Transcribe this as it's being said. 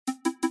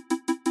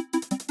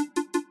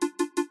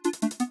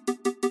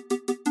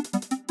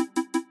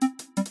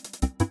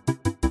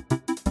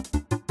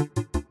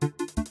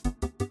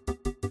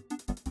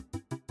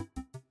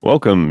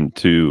Welcome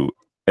to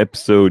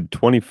episode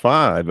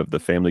 25 of the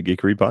Family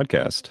Geekery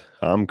podcast.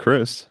 I'm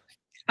Chris.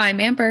 I'm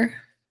Amber.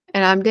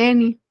 And I'm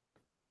Danny.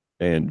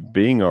 And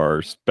being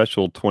our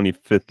special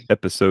 25th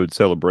episode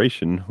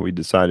celebration, we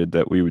decided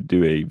that we would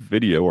do a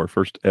video, our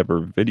first ever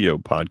video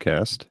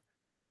podcast,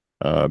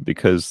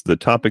 because the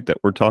topic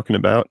that we're talking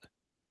about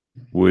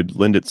would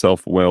lend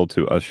itself well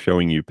to us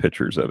showing you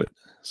pictures of it.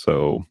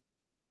 So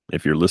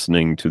if you're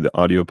listening to the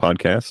audio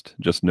podcast,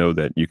 just know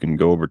that you can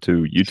go over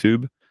to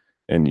YouTube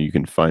and you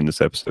can find this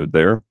episode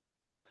there.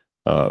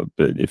 But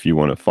if you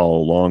want to follow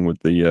along with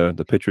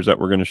the pictures that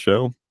we're going to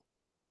show,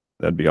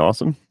 that'd be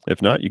awesome.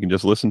 If not, you can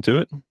just listen to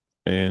it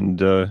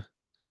and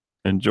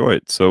enjoy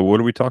it. So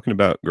what are we talking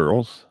about,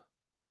 girls?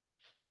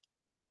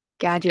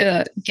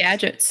 Gadgets.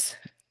 Gadgets.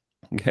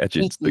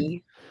 Gadgets.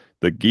 Geeky.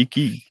 The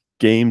geeky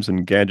games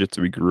and gadgets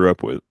we grew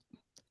up with.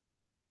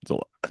 It's a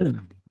lot.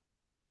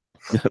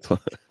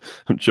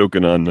 I'm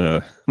choking on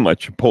my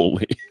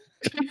Chipotle.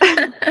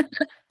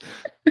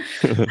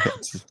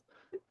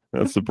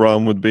 That's the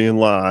problem with being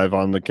live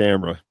on the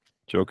camera,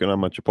 choking on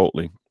my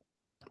Chipotle.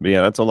 But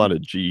yeah, that's a lot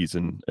of G's,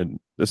 and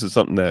this is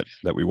something that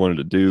we wanted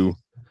to do.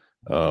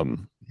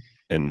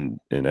 And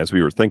as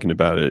we were thinking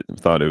about it, I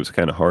thought it was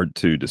kind of hard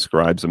to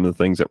describe some of the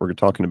things that we're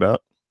talking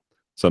about.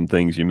 Some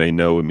things you may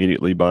know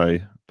immediately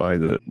by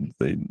the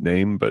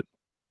name, but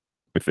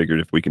we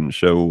figured if we can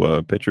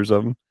show pictures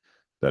of them,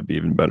 that'd be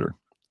even better.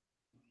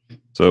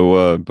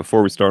 So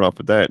before we start off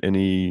with that,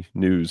 any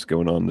news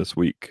going on this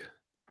week?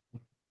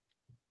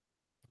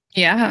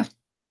 Yeah.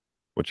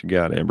 What you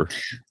got, Amber?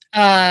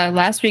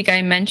 Last week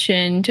I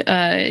mentioned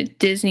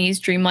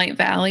Disney's Dreamlight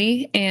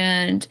Valley,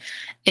 and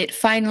it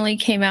finally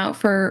came out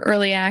for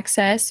early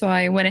access, so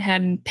I went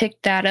ahead and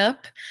picked that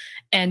up,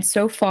 and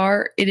so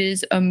far it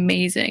is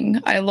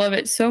amazing. I love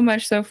it so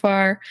much so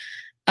far.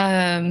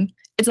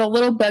 It's a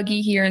little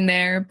buggy here and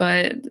there,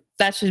 but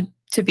that's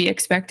to be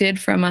expected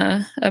from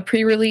a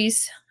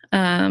pre-release.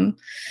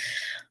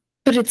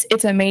 But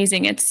it's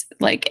amazing. It's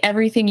like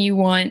everything you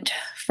want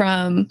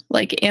from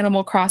like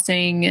Animal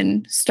Crossing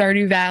and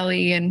Stardew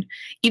Valley, and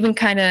even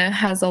kind of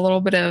has a little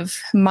bit of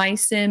My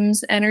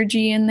Sims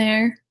energy in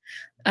there.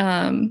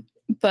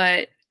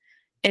 But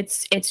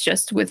it's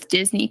just with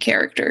Disney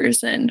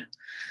characters, and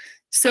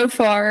so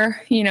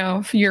far,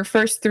 your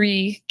first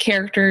 3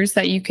 characters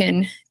that you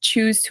can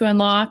choose to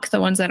unlock, the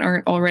ones that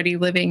aren't already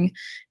living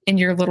in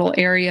your little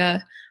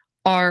area,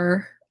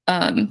 are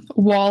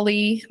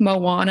Wally,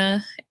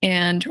 Moana,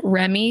 and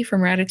Remy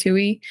from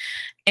Ratatouille.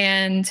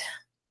 And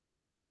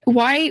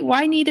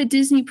why need a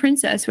Disney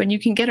princess when you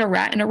can get a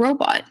rat and a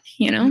robot,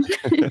 I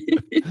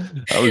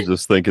was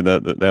just thinking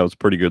that was a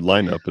pretty good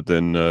lineup, but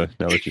then now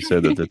that you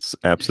said that it's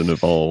absent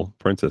of all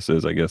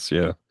princesses, I guess,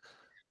 yeah,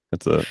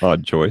 that's an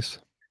odd choice.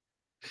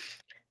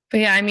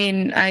 But yeah, I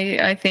mean,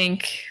 I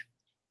think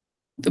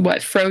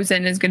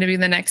Frozen is going to be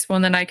the next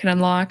one that I can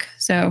unlock.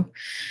 So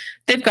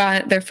they've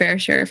got their fair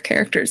share of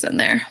characters in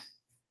there.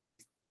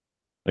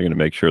 They're going to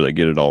make sure they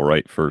get it all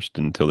right first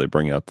until they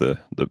bring out the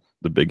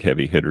big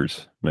heavy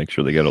hitters. Make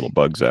sure they get all the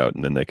bugs out,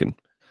 and then they can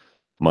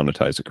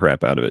monetize the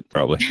crap out of it,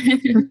 probably.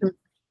 Well,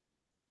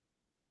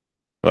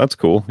 that's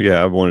cool.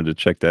 Yeah, I wanted to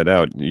check that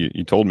out.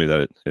 You told me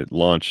that it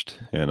launched,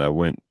 and I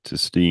went to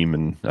Steam,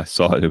 and I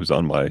saw it was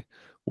on my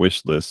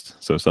wish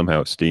list. So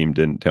somehow Steam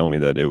didn't tell me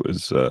that it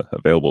was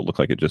available. It looked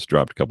like it just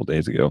dropped a couple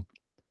days ago.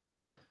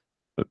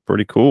 But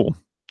pretty cool.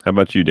 How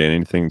about you, Dan?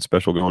 Anything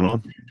special going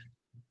on?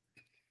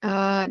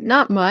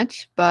 Not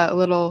much, but a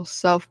little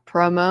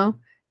self-promo.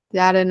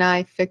 Dad and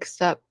I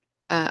fixed up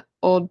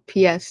old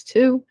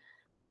PS2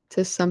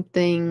 to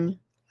something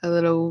a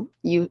little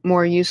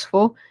more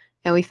useful,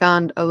 and we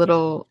found a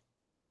little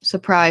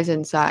surprise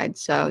inside,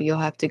 so you'll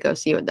have to go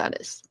see what that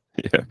is.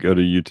 Yeah, go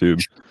to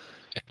YouTube.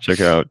 Check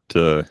out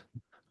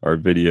our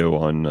video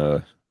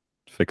on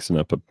fixing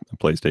up a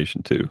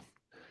PlayStation 2.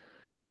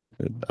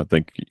 I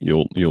think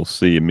you'll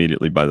see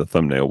immediately by the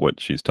thumbnail what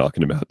she's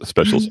talking about, the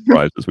special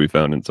surprises we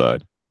found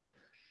inside.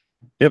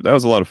 Yep, that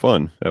was a lot of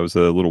fun. That was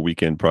a little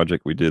weekend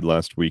project we did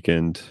last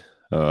weekend.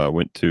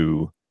 Went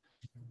to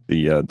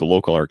the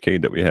local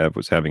arcade that we have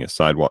was having a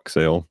sidewalk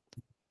sale,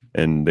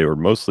 and they were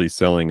mostly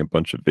selling a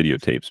bunch of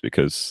videotapes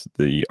because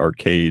the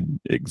arcade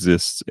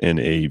exists in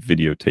a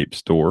videotape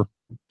store.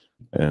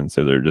 And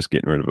so they're just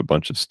getting rid of a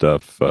bunch of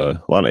stuff,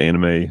 a lot of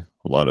anime, a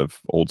lot of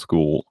old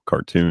school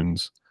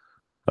cartoons.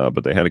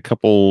 But they had a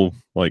couple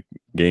like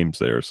games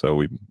there. So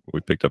we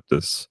picked up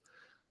this,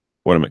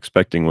 what I'm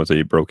expecting was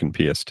a broken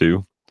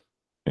PS2,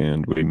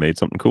 and we made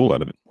something cool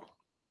out of it.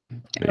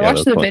 I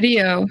watched the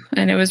video,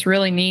 and it was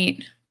really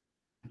neat.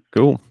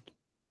 Cool.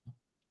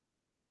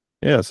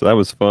 Yeah, so that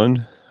was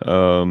fun.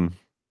 I'm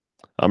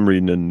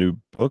reading a new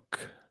book.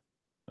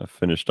 I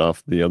finished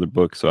off the other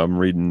book, so I'm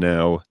reading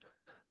now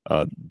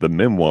the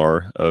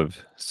memoir of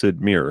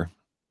Sid Meier.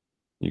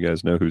 You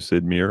guys know who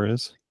Sid Meier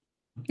is?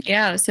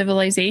 Yeah, the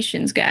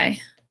Civilizations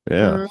guy.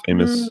 Yeah,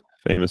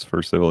 famous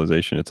for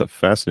Civilization. It's a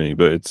fascinating,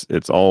 but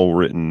it's all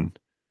written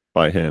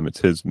by him.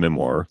 It's his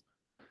memoir,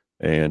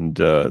 and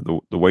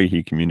the way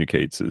he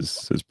communicates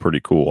is pretty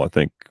cool. I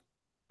think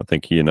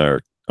he and I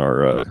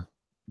are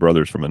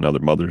brothers from another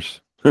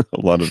mother's. a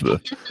lot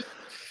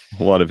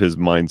of his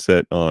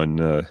mindset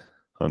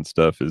on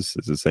stuff is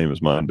the same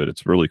as mine, but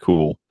it's really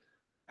cool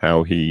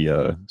how he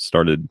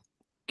started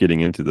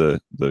getting into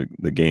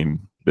the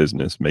game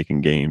business,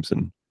 making games,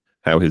 and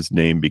how his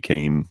name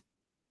became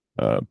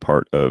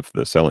part of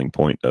the selling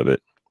point of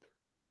it.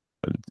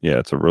 But yeah,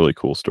 it's a really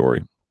cool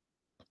story.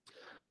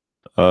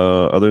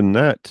 Other than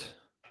that,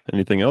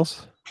 anything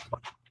else?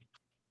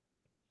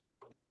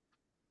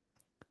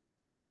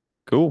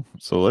 Cool.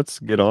 So let's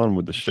get on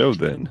with the show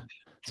then.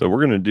 So we're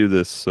going to do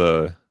this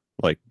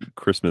like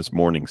Christmas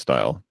morning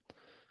style.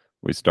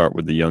 We start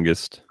with the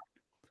youngest,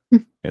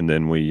 and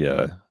then we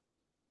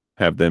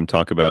have them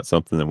talk about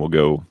something, and we'll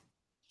go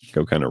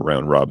kind of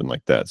round robin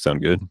like that.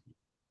 Sound good?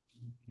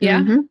 Yeah.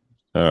 Mm-hmm.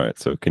 All right.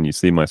 So can you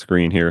see my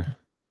screen here?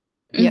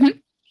 Yeah.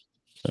 Mhm.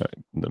 All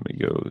right. Let me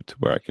go to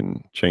where I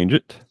can change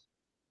it.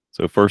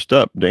 So first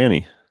up,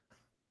 Danny,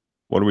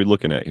 what are we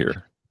looking at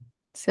here?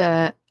 It's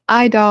a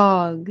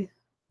iDog.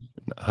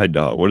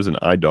 iDog. What does an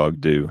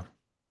iDog do?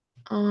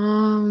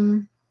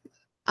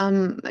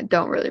 I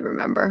don't really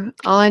remember.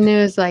 All I knew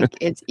is like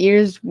its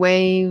ears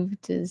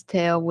waved, his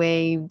tail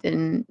waved,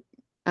 and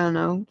I don't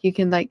know. You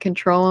can like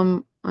control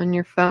him on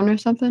your phone or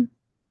something.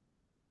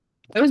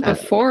 That was Uh,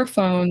 before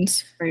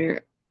phones. Or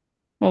your,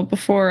 Well,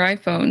 before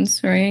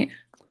iPhones, right?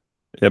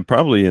 Yeah,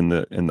 probably in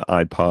the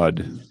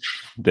iPod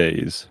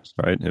days,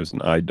 right? It was an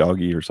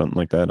iDoggy or something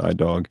like that.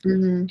 iDog.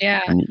 Mhm.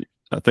 Yeah. And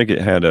I think it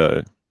had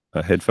a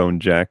headphone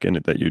jack in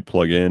it that you'd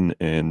plug in,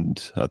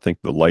 and I think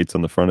the lights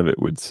on the front of it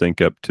would sync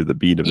up to the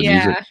beat of the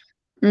music.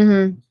 Yeah.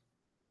 Mhm.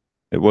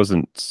 It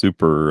wasn't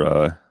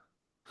super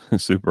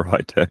super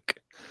high tech,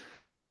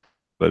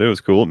 but it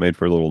was cool. It made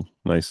for a little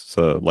nice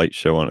light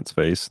show on its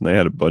face, and they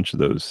had a bunch of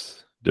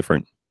those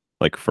different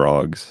like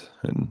frogs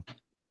and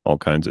all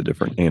kinds of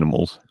different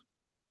animals.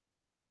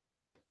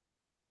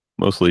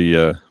 Mostly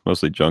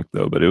junk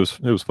though, but it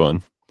was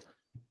fun.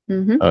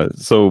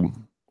 Mhm.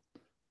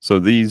 So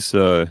these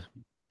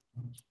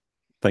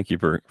thank you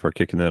for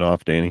kicking that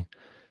off, Danny.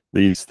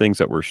 These things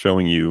that we're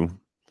showing you,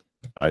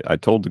 I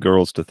told the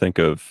girls to think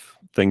of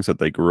things that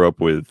they grew up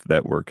with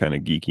that were kind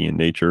of geeky in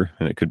nature,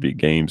 and it could be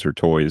games or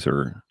toys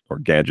or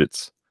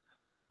gadgets.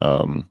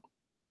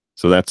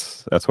 So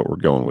that's what we're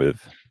going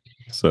with.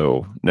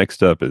 So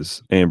next up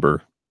is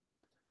Amber,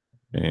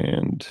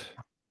 and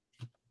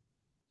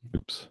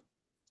oops,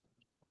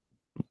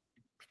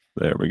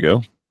 there we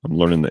go. I'm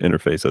learning the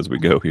interface as we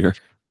go here.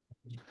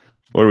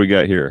 What do we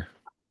got here?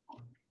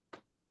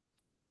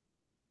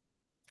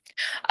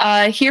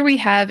 Here we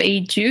have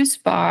a juice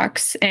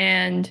box,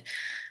 and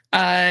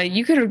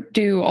you could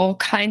do all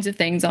kinds of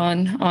things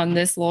on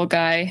this little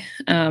guy.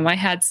 I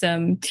had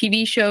some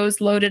TV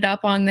shows loaded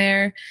up on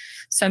there,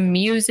 some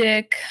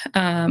music.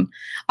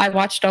 I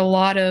watched a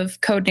lot of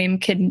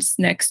Codename Kids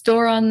Next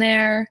Door on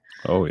there.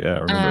 Oh yeah, I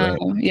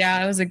remember that.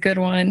 Yeah, it was a good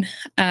one.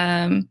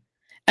 And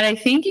I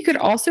think you could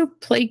also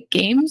play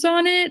games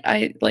on it.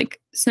 I like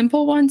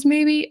simple ones,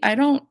 maybe. I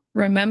don't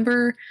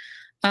remember.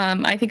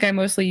 I think I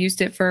mostly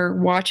used it for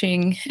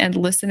watching and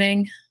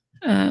listening.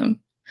 But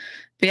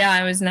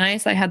yeah, it was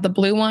nice. I had the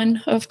blue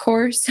one, of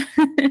course.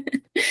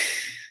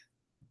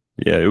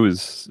 Yeah, it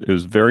was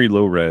very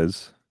low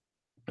res.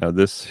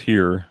 This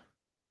here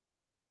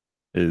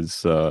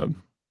is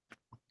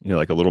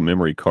like a little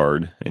memory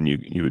card, and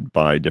you would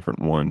buy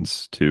different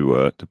ones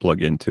to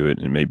plug into it,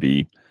 and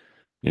maybe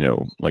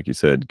like you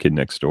said, Kid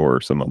Next Door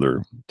or some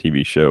other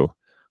TV show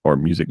or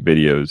music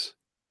videos,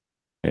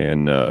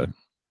 and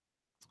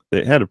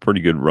they had a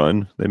pretty good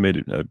run. They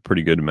made a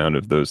pretty good amount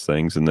of those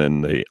things, and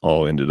then they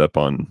all ended up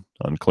on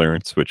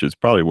clearance, which is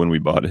probably when we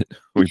bought it.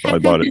 We probably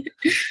bought it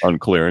on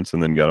clearance,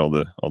 and then got all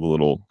the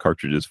little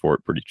cartridges for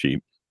it pretty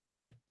cheap.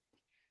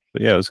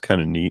 But yeah, it was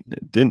kind of neat.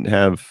 It didn't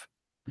have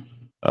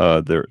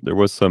there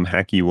was some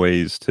hacky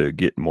ways to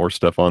get more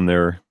stuff on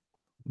there,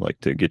 like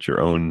to get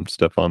your own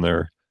stuff on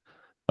there,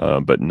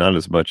 but not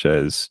as much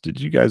as. Did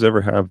you guys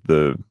ever have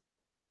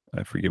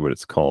I forget what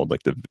it's called.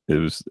 Like it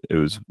was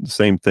the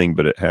same thing,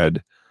 but it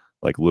had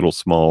like little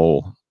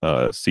small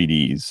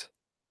CDs.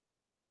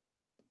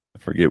 I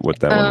forget what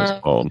that one was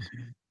called.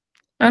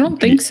 I don't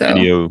think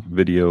so.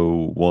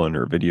 Video one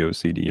or video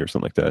CD or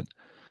something like that.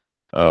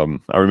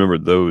 I remember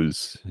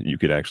those. You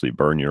could actually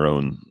burn your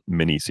own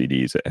mini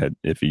CDs. It had,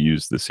 if you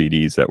used the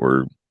CDs that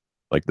were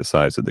like the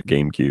size of the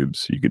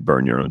GameCubes, you could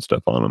burn your own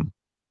stuff on them.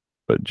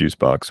 But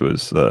Juicebox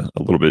was a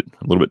little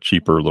bit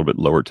cheaper, a little bit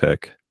lower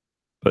tech,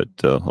 but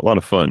a lot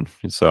of fun.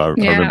 So I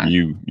remember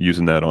you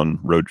using that on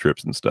road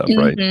trips and stuff,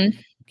 right?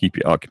 Keep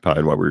you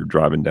occupied while we were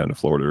driving down to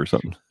Florida or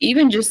something.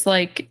 Even just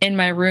like in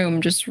my room,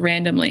 just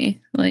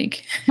randomly,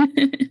 like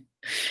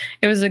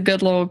it was a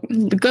good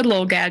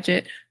little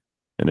gadget.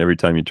 And every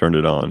time you turned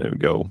it on, it would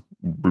go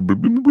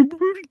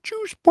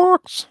juice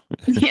box.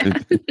 Yeah.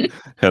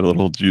 Had a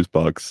little juice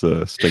box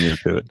stinger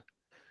to it.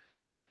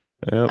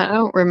 Yep. I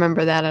don't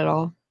remember that at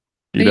all.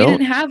 You You don't?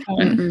 didn't have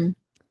one. Mm-mm.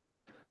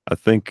 I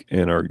think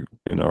in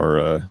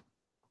our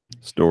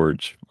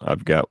storage,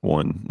 I've got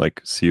one like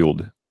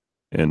sealed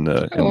in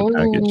the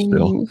package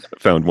still. Oh.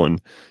 Found one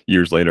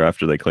years later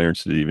after they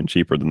clearanced it even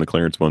cheaper than the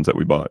clearance ones that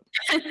we bought.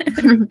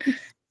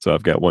 So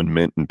I've got one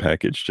mint in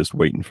package just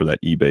waiting for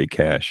that eBay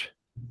cash.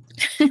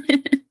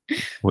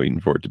 Waiting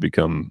for it to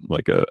become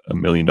like a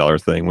 $1 million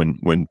thing.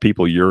 When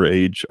people your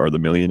age are the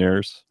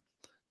millionaires,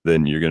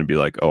 then you're going to be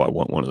like, oh, I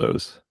want one of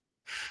those.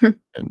 And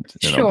I'll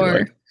be Sure.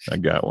 like, I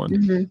got one.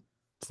 Mhm.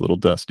 It's a little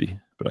dusty,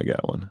 but I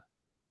got one.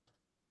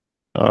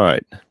 All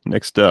right,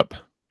 next up.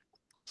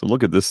 So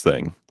look at this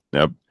thing.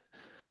 Now,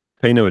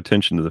 pay no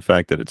attention to the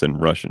fact that it's in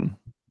Russian.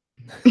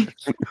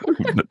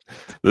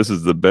 This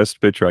is the best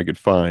picture I could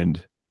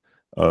find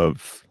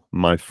of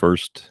my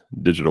first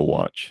digital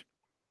watch,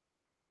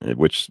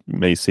 which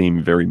may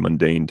seem very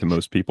mundane to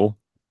most people,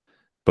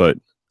 but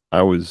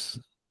I was,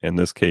 in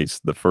this case,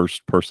 the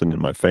first person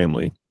in my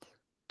family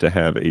to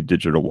have a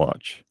digital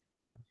watch.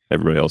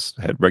 Everybody else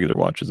had regular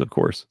watches, of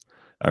course.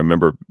 I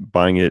remember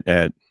buying it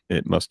at,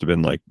 it must have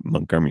been like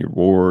Montgomery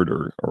Ward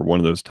or one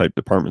of those type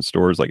department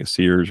stores like a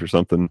Sears or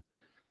something.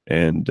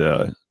 And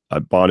I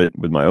bought it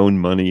with my own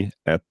money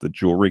at the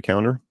jewelry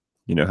counter.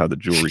 You know how the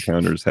jewelry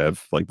counters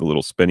have like the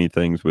little spinny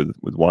things with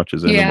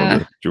watches in them, or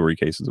the jewelry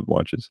cases of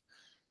watches.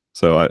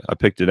 So I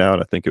picked it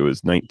out. I think it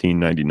was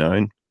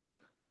 $19.99,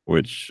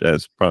 which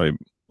as probably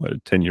what, a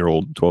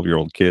 10-year-old,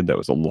 12-year-old kid, that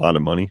was a lot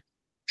of money.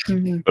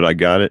 Mhm. But I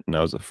got it, and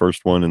I was the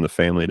first one in the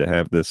family to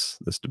have this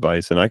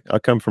device. And I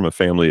come from a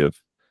family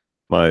of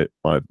my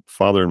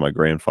father and my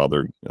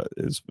grandfather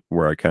is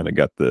where I kind of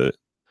got the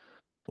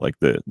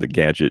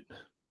gadget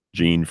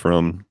gene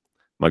from.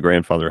 My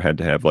grandfather had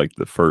to have like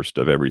the first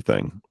of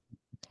everything.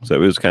 So it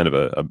was kind of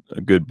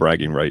a good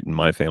bragging right in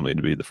my family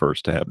to be the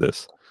first to have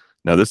this.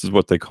 Now, this is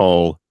what they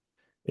call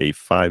a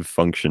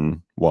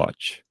 5-function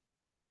watch.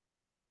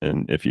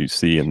 And if you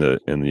see in the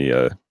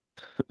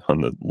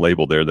on the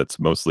label there, that's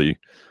mostly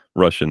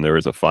Russian, there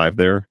is a 5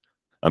 there.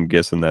 I'm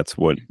guessing that's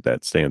what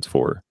that stands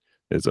for,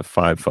 is a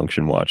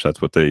 5-function watch.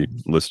 That's what they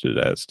listed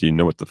it as. Do you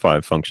know what the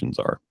 5 functions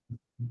are?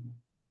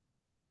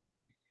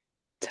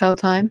 Tell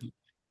time.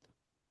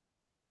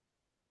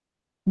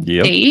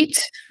 Yep.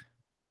 Date.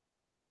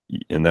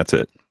 And that's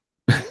it.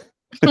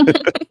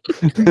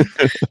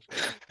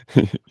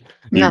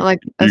 Not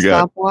like a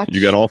stopwatch.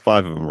 You got all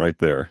 5 of them right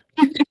there.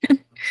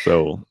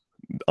 So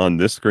on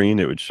this screen,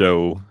 it would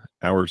show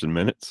hours and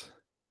minutes.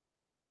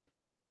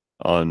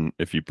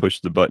 If you push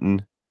the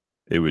button,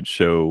 it would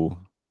show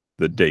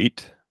the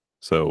date.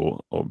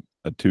 So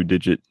a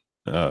 2-digit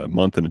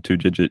month and a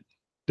 2-digit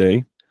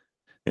day.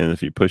 And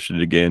if you push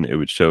it again, it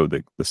would show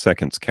the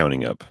seconds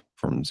counting up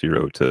from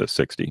 0 to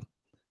 60.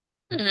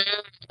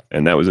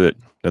 And that was it.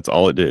 That's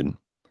all it did.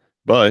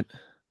 But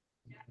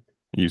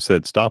you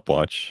said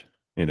stopwatch.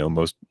 You know,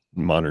 most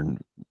modern,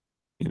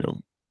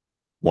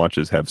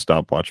 watches have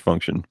stopwatch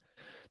function.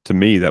 To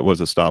me, that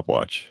was a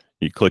stopwatch.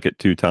 You click it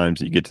 2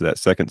 times, you get to that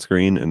second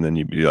screen, and then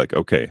you'd be like,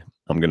 okay,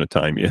 I'm going to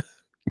time you.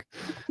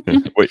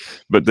 Wait,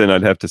 but then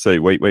I'd have to say,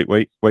 wait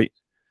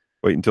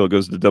until it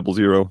goes to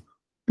 00.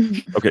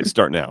 Okay,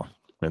 start now.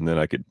 And then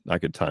I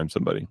could time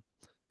somebody,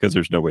 because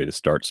there's no way to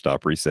start,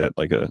 stop, reset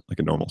like a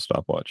normal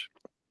stopwatch.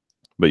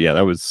 But yeah,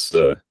 that was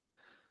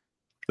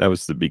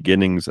the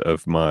beginnings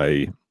of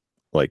my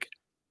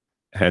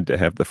had to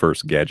have the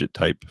first gadget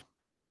type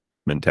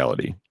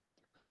mentality.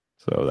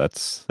 So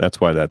that's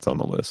why that's on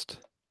the list.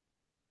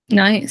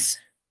 Nice.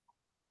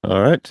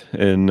 All right.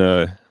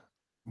 And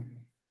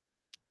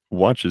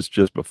watches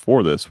just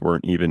before this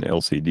weren't even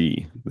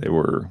LCD. They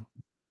were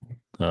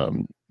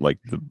like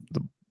the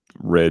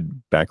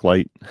red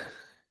backlight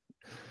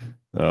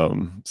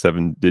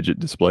 7-digit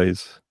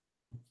displays.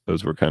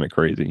 Those were kind of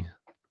crazy.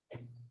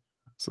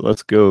 So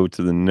let's go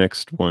to the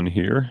next one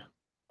here.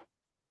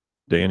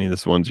 Danny,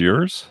 this one's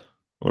yours.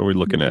 What are we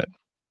looking at?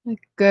 A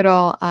good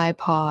old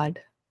iPod.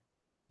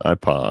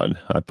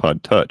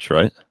 iPod Touch,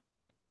 right?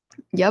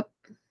 Yep.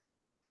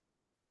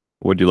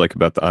 What do you like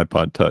about the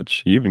iPod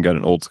Touch? You even got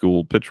an old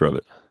school picture of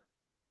it.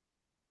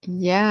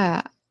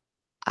 Yeah.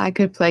 I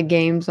could play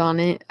games on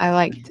it. I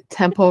liked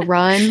Temple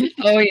Run.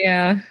 Oh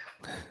yeah.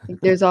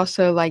 There's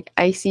also like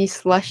Icy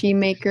Slushy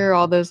Maker,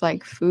 all those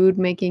like food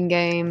making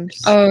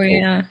games. Oh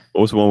yeah.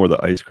 What was the one where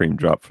the ice cream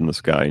dropped from the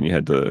sky and you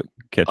had to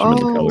catch them in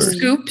the colors?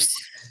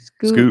 Scoops.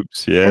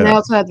 Scoops, yeah. And they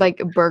also had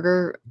like a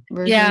burger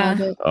version Yeah.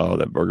 of it. Oh,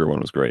 that burger one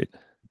was great.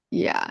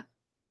 Yeah.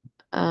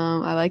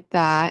 I like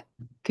that.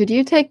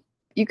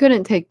 You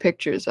couldn't take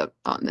pictures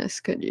on this,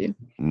 could you?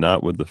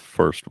 Not with the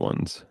first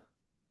ones.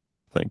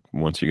 I think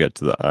once you get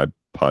to the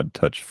iPod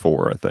Touch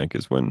 4, I think,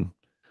 is when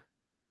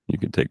you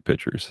could take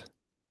pictures.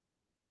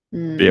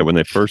 But yeah, when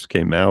they first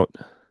came out,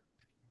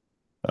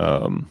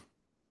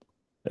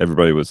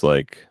 everybody was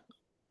like,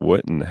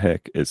 what in the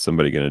heck is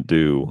somebody going to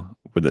do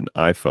with an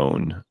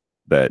iPhone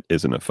that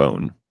isn't a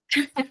phone?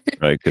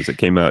 Right? Because it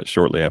came out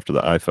shortly after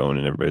the iPhone,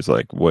 and everybody's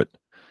like, what?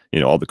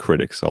 All the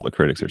critics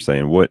are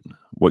saying,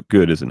 what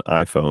good is an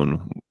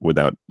iPhone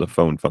without the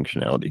phone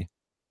functionality?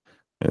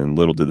 And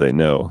little did they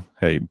know,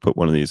 hey, put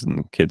one of these in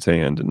the kid's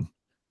hand and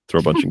throw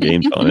a bunch of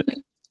games on it,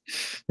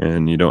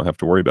 and you don't have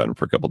to worry about them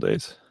for a couple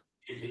days.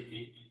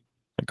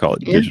 I call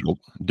it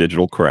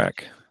digital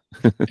crack.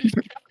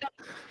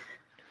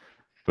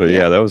 But Yeah.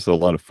 yeah, that was a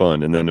lot of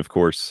fun. And then, of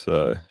course,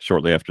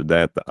 shortly after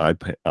that, the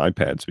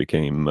iPads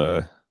became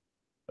a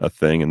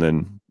thing. And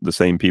then the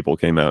same people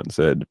came out and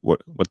said,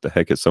 "What the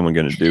heck is someone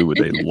going to do with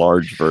a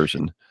large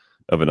version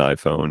of an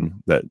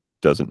iPhone that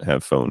doesn't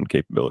have phone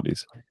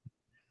capabilities?"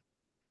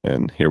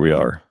 And here we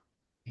are,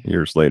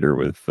 years later,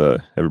 with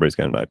everybody's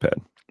got an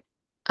iPad.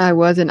 I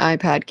was an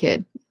iPad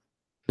kid.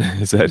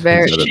 Is that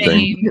Very, a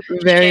thing?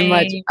 very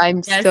much. Shame.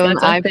 I'm Yes, still an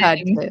that's a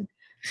iPad thing. kid.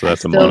 So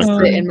that's a Still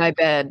moniker. sit in my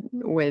bed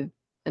with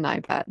an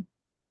iPad.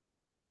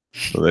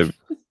 So they've,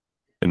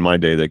 in my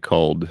day, they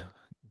called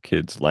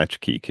kids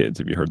latchkey kids.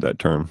 Have you heard that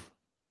term?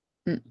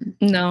 Mm-mm.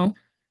 No.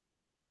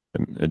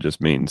 It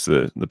just means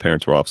the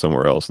parents were off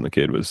somewhere else and the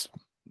kid was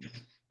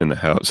in the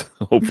house,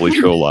 hopefully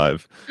still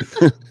alive.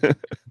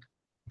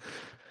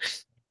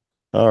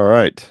 All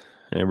right.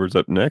 Amber's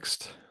up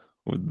next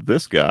with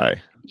this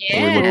guy. What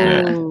are we looking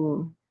at? Yeah.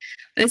 Ooh.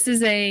 This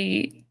is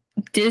a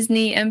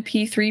Disney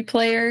MP3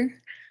 player.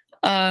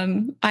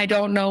 I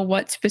don't know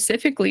what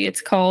specifically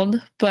it's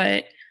called,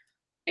 but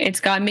it's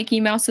got Mickey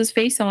Mouse's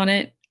face on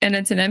it, and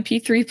it's an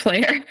MP3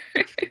 player.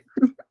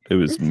 It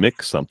was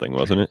Mix something,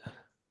 wasn't it?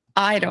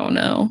 I don't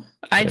know.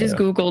 I just Yeah.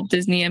 Googled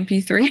Disney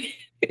MP3.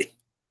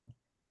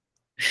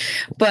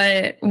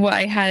 But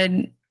I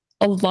had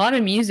a lot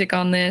of music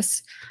on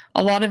this.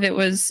 A lot of it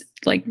was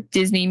like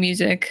Disney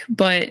music,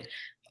 but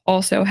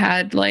also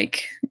had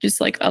like just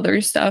like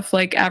other stuff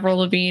like Avril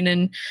Lavigne,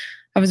 and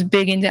I was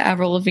big into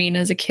Avril Lavigne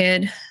as a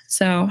kid.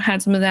 So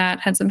had some of that,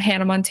 had some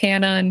Hannah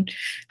Montana and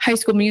High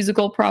School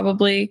Musical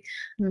probably.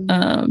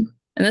 Mhm.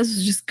 And this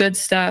was just good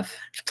stuff.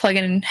 Just plug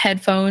in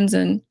headphones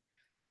and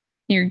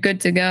you're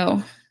good to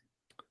go.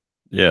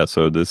 Yeah,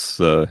 so this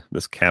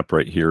this cap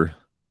right here,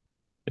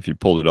 if you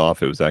pulled it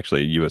off, it was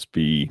actually a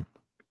USB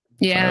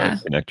Yeah.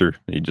 connector.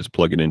 You just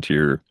plug it into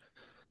your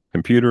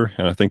computer,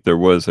 and I think there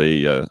was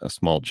a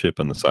small chip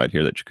on the side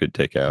here that you could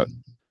take out.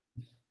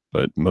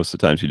 But most of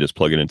the times you just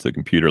plug it into the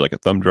computer like a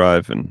thumb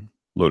drive and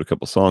load a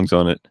couple songs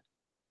on it.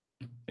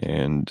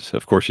 And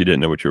of course you didn't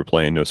know what you were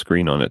playing, no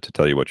screen on it to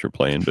tell you what you're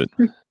playing, but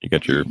you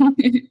got your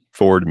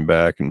forward and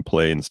back and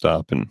play and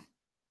stop, and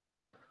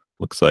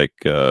looks like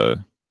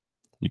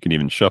you can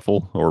even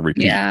shuffle or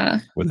repeat Yeah.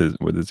 with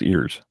his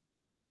ears.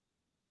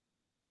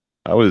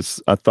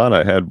 I thought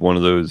I had one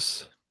of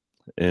those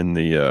in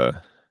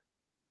the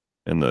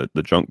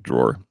junk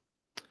drawer,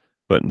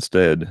 but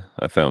instead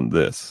I found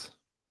this.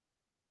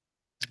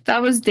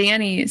 That was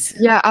Danny's.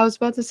 Yeah, I was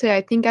about to say,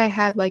 I think I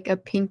had like a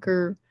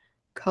pinker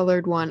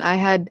colored one.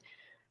 I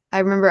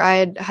remember I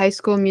had High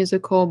School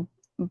Musical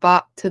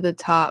Bop to the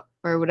Top,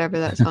 or whatever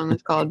that song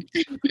is called.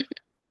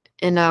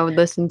 And I would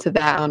listen to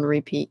that on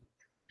repeat.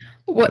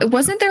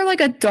 Wasn't there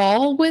like a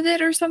doll with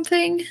it or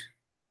something?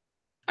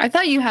 I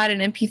thought you had an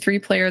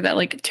MP3 player that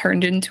like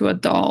turned into a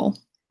doll.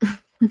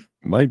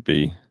 Might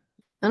be.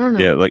 I don't know.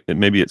 Yeah, like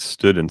maybe it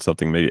stood in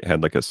something. Maybe it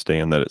had like a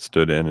stand that it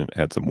stood in and it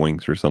had some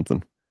wings or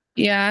something.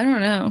 Yeah, I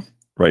don't know.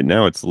 Right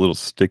now it's a little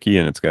sticky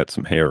and it's got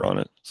some hair on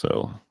it.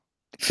 So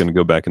it's going to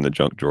go back in the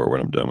junk drawer when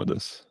I'm done with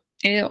this.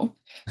 Ew.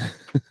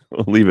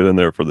 I'll leave it in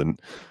there for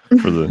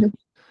the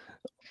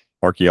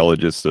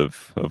archaeologists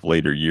of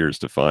later years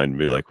to find and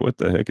be like, what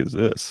the heck is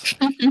this?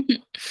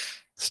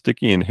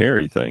 Sticky and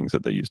hairy things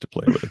that they used to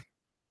play with.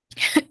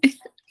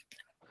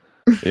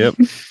 Yep,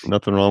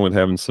 nothing wrong with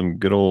having some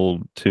good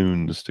old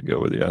tunes to go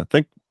with you. I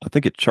think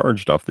it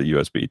charged off the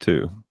USB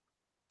too.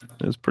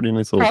 It was a pretty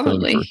nice little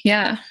Probably, thing.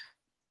 yeah.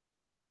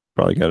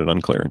 Probably got it on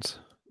clearance.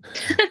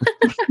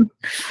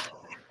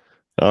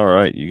 All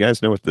right, you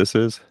guys know what this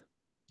is?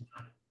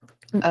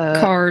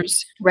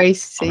 Cars.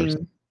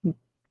 Racing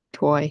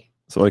toy.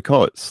 So they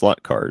call it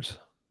slot cars,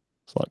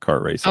 slot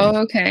car racing. Oh,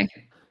 okay.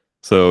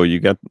 So you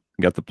got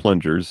the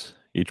plungers.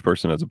 Each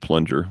person has a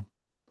plunger,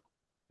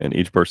 and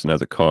each person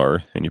has a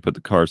car, and you put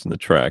the cars in the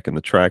track, and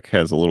the track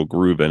has a little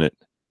groove in it,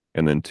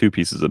 and then two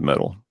pieces of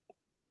metal.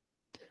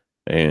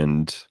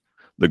 And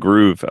the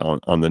groove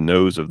on the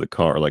nose of the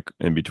car, like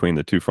in between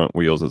the two front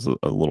wheels, is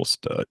a little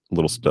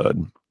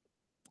stud,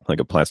 like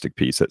a plastic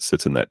piece that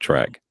sits in that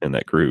track, in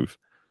that groove.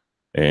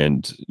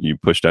 And you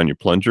push down your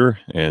plunger,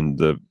 and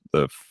the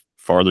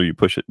farther you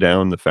push it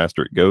down, the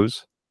faster it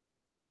goes.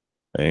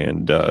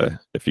 And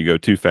if you go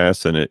too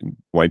fast, then it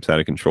wipes out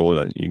of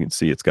control. You can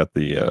see it's got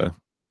the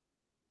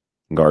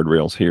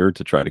guardrails here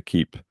to try to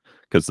keep,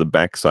 because the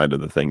back side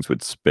of the things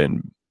would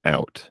spin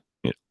out,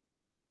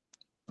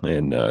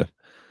 and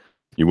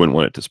you wouldn't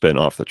want it to spin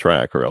off the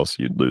track, or else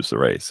you'd lose the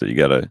race. So you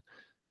got to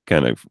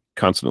kind of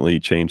constantly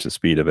change the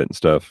speed of it and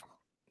stuff.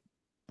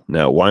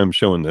 Now, why I'm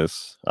showing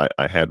this,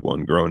 I had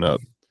one growing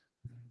up.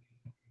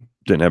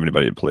 Didn't have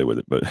anybody to play with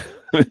it, but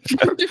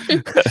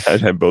I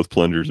had both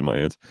plungers in my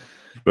hands.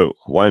 But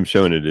why I'm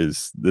showing it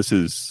is this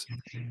is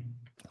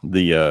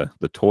the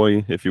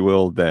toy, if you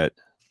will, that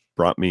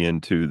brought me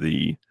into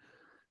the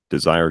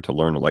desire to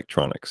learn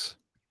electronics.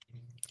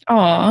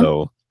 Aw.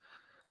 So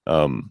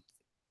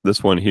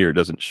this one here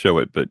doesn't show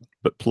it, but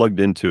plugged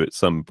into at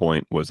some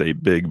point was a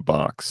big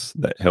box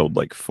that held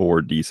like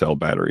 4 D-cell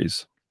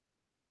batteries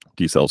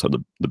D cells are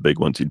the big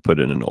ones you'd put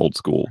in an old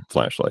school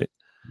flashlight.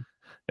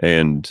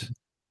 And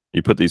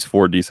you put these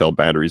 4 D cell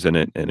batteries in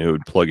it, and it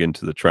would plug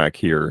into the track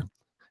here.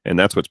 And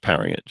that's what's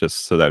powering it.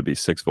 Just so that would be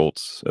 6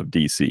 volts of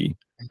DC.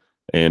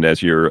 And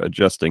as you're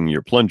adjusting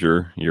your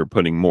plunger, you're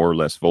putting more or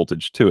less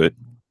voltage to it.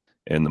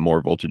 And the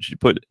more voltage you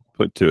put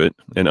to it,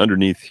 and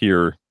underneath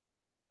here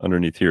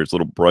is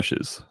little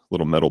brushes,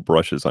 little metal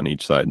brushes on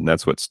each side, and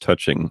that's what's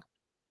touching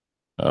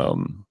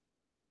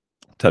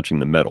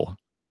the metal.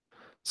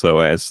 So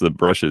as the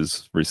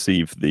brushes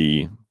receive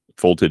the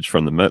voltage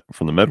from the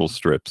metal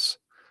strips,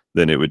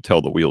 then it would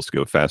tell the wheels to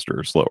go faster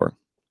or slower.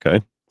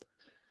 Okay.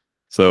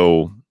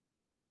 So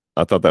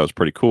I thought that was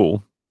pretty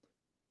cool,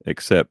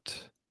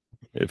 except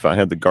if I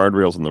had the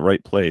guardrails in the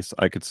right place,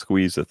 I could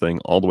squeeze the thing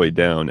all the way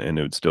down and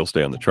it would still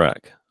stay on the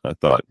track. I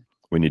thought,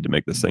 we need to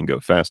make this thing go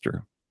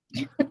faster.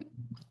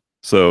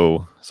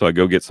 So I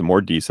go get some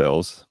more D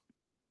cells,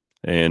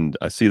 and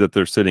I see that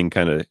they're sitting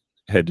kind of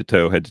head to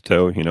toe,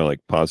 like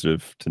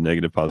positive to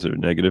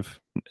negative.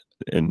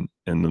 And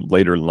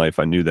later in life,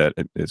 I knew that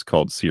it's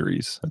called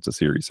series. That's a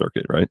series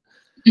circuit, right?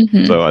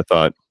 Mm-hmm. So I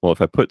thought, well,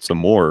 if I put some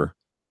more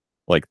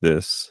like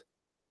this,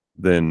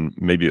 then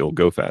maybe it'll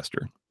go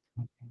faster.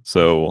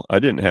 So I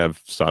didn't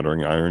have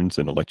soldering irons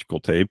and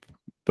electrical tape,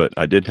 but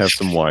I did have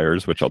some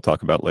wires, which I'll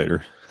talk about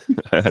later.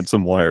 I had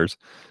some wires,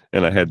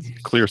 and I had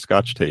clear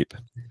Scotch tape,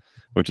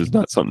 which is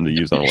not something to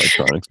use on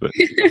electronics. But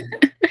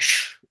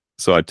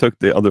so I took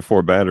the other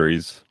 4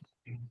 batteries,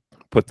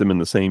 put them in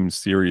the same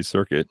series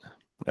circuit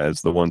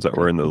as the ones that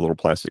were in the little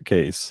plastic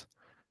case,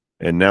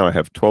 and now I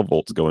have 12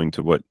 volts going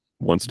to what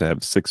wants to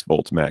have 6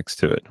 volts max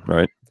to it,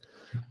 right?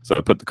 So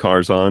I put the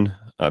cars on,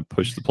 I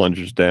push the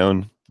plungers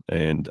down,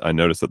 and I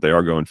notice that they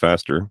are going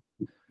faster.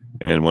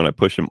 And when I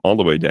push them all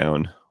the way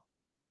down,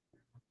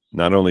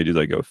 not only do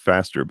they go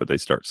faster, but they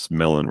start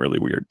smelling really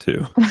weird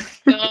too.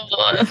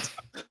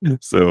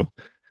 So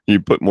you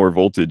put more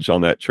voltage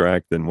on that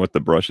track than what the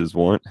brushes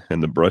want,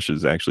 and the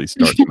brushes actually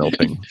start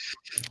melting.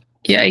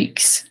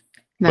 Yikes.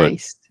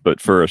 Nice.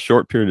 But for a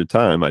short period of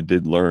time, I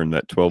did learn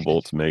that 12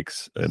 volts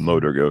makes a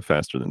motor go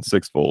faster than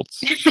 6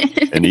 volts.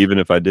 And even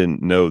if I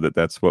didn't know that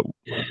that's what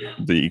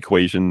the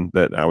equation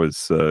that I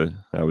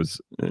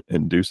was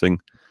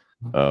inducing,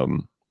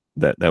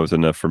 that was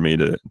enough for me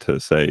to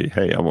say,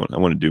 hey, I want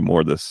to do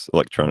more of this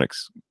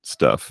electronics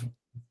stuff.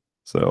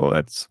 So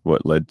that's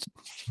what led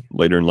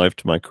later in life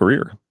to my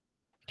career.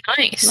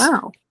 Nice.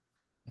 Wow.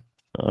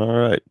 All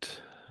right.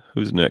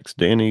 Who's next?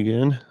 Danny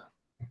again?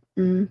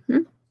 Mm-hmm.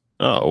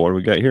 Oh, what do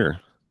we got here?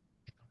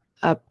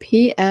 A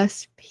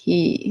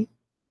PSP.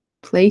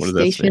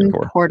 PlayStation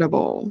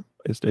Portable.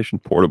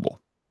 PlayStation Portable.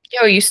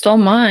 Yo, you stole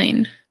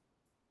mine.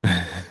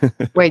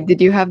 Wait, did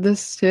you have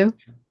this too?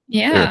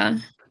 Yeah.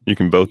 Here, you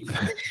can both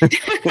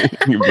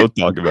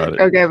talk about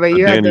it. Okay, but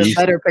you had the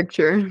better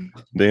picture.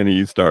 Danny,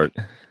 you start.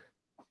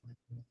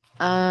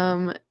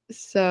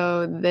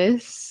 So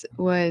this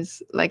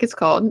was, like it's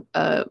called,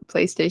 a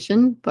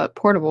PlayStation, but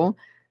portable.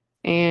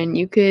 And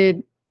you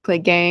could play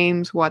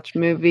games, watch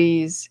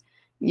movies.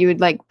 You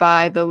would like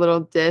buy the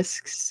little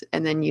discs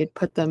and then you'd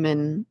put them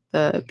in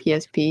the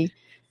PSP.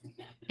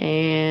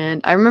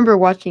 And I remember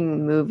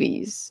watching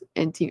movies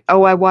and TV.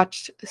 Oh, I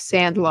watched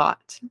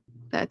Sandlot.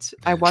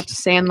 I watched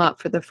Sandlot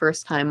for the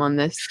first time on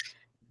this.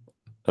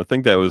 I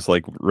think that was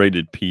like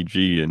rated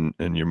PG,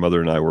 and your mother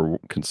and I were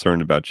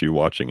concerned about you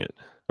watching it.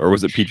 Or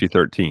was it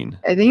PG-13?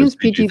 I think it was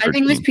PG-13. I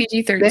think it was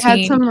PG-13. They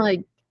had some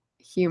like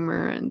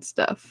humor and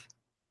stuff.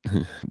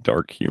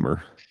 Dark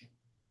humor.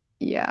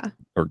 Yeah.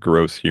 Or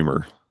gross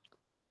humor.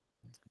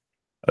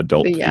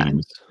 Adult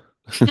themes.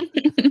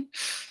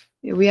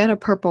 We had a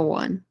purple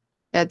one.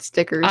 It had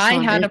stickers. I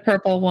had a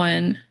purple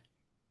one.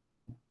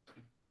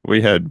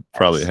 We had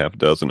probably half a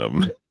dozen of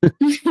them.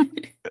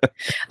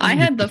 I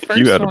had the first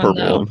you had a one,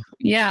 purple though. one.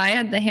 Yeah, I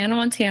had the Hannah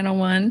Montana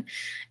one,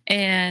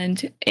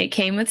 and it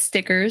came with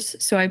stickers,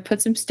 so I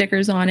put some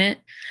stickers on it.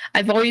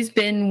 I've always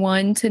been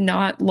one to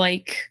not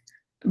like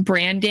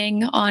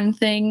branding on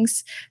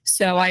things,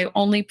 so I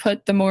only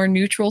put the more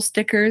neutral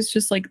stickers,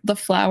 just like the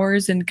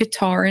flowers and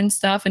guitar and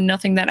stuff, and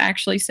nothing that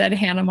actually said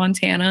Hannah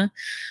Montana.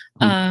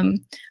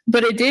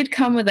 But it did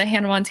come with a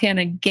Hannah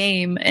Montana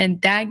game, and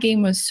that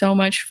game was so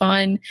much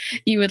fun.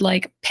 You would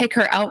like pick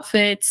her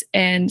outfits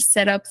and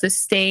set up the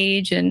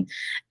stage, and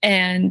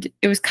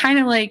it was kind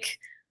of like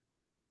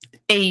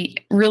a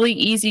really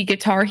easy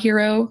Guitar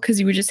Hero, because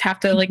you would just have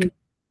to like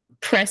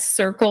press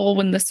circle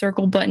when the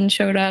circle button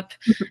showed up,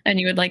 and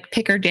you would like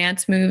pick her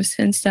dance moves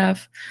and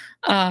stuff.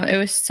 It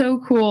was so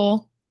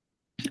cool.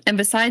 And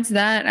besides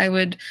that,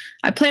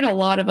 I played a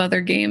lot of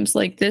other games.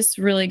 Like this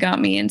really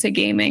got me into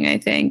gaming, I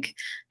think.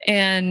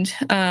 And,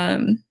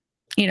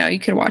 you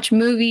could watch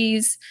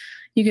movies,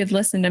 you could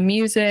listen to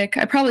music.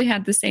 I probably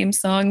had the same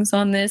songs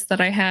on this that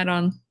I had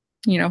on,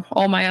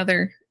 all my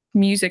other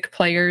music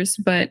players.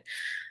 But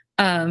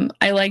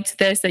I liked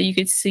this, that you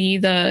could see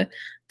the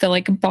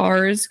like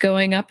bars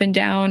going up and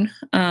down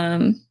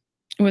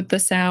with the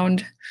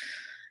sound.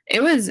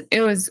 It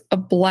was a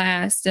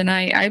blast. And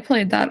I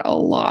played that a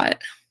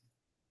lot.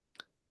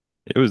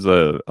 It was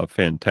a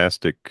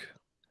fantastic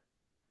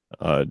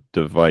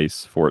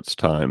device for its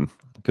time,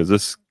 because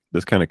this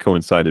kind of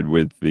coincided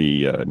with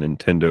the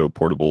Nintendo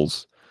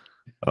portables,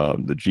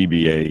 the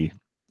GBA,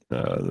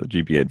 the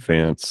GBA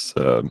Advance,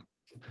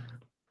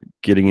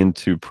 getting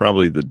into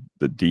probably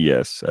the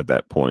DS at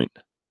that point.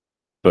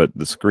 But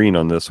the screen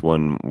on this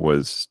one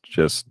was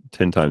just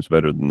 10 times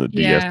better than the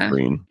DS Yeah.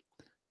 screen.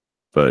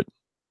 But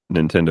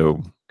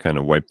Nintendo kind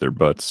of wiped their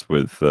butts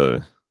with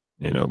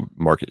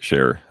market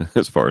share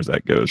as far as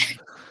that goes.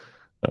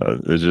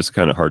 It's just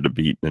kind of hard to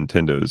beat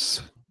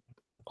Nintendo's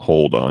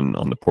hold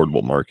on the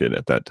portable market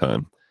at that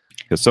time,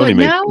 because Sony But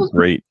made now,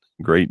 some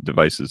great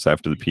devices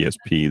after the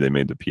PSP. They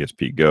made the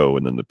PSP Go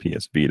and then the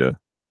PS Vita.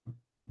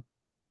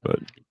 But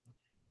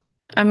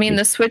I mean,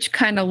 the Switch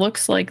kind of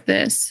looks like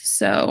this,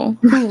 so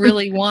who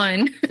really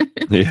won?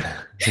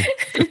 yeah,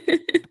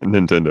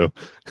 Nintendo.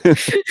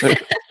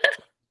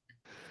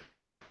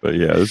 But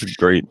yeah, this is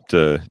great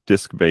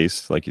disc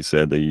base. Like you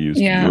said, they used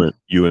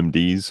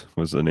UMDs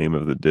was the name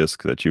of the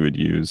disc that you would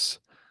use.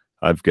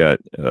 I've got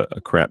a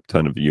crap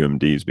ton of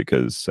UMDs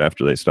because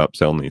after they stopped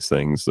selling these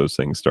things, those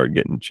things started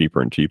getting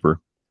cheaper and cheaper.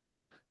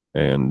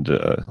 And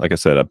like I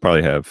said, I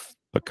probably have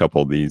a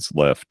couple of these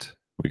left.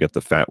 We got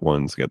the fat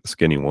ones, got the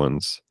skinny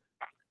ones.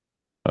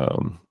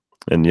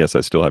 And yes,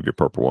 I still have your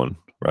purple one,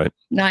 right?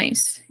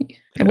 Nice.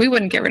 And we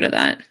wouldn't get rid of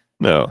that.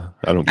 No,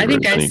 I don't. I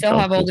think I still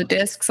have all the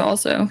discs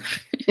also.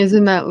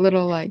 isn't that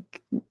little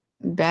like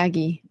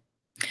baggy?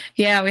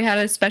 Yeah, we had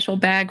a special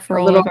bag for A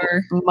all little of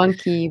our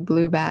monkey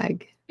blue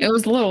bag. It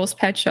was Littlest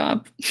Pet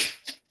Shop. It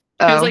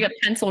Oh. was like a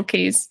pencil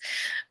case.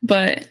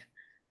 But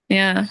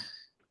yeah.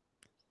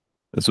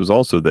 This was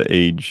also the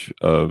age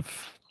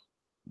of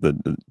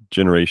the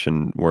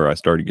generation where I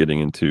started getting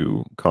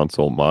into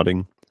console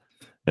modding,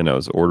 and I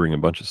was ordering a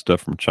bunch of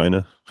stuff from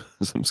China,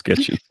 some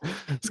sketchy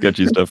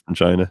stuff from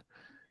China.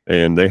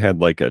 And they had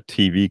like a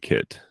TV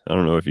kit. I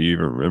don't know if you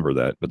even remember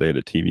that, but they had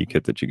a TV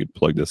kit that you could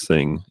plug this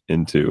thing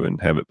into and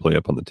have it play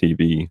up on the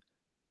TV.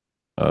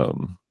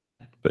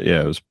 But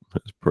yeah, it was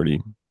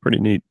pretty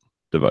neat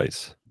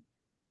device.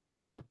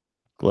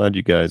 Glad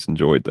you guys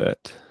enjoyed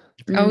that.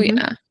 Oh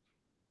yeah.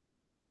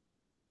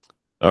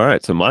 All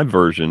right, so my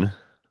version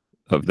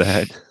of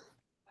that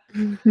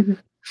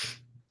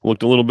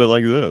looked a little bit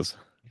like this.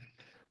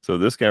 So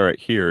this guy right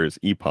here is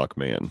Epoch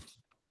Man.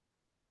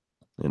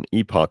 And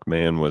Epoch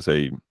Man was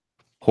a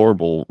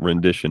horrible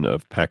rendition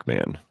of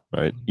Pac-Man,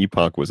 right?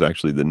 Epoch was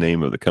actually the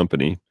name of the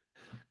company,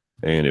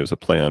 and it was a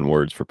play on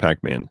words for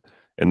Pac-Man.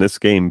 And this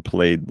game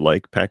played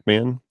like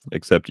Pac-Man,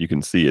 except you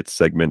can see it's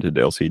segmented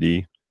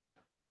LCD.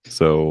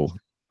 So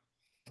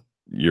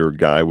your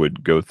guy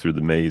would go through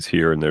the maze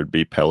here, and there'd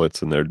be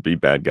pellets, and there'd be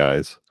bad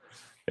guys.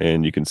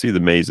 And you can see the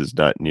maze is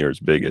not near as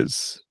big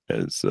as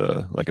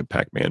like a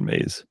Pac-Man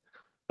maze.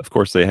 Of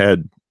course, they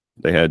had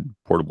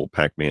portable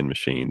Pac-Man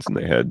machines, and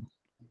they had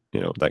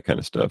that kind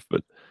of stuff.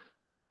 But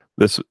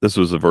this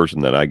was the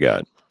version that I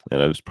got,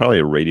 and it was probably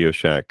a Radio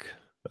Shack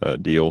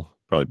deal.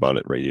 Probably bought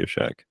it at Radio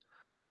Shack,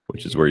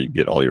 which is where you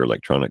get all your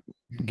electronic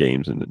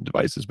games and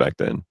devices back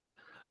then.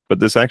 But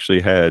this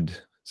actually had,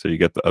 so you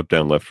get the up,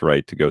 down, left,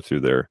 right to go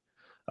through there.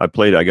 I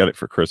got it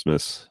for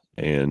Christmas,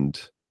 and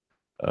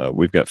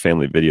we've got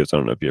family videos. I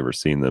don't know if you've ever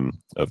seen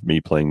them, of me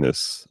playing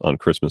this on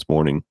Christmas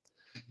morning,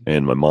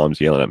 and my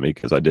mom's yelling at me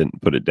because I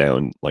didn't put it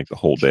down like the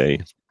whole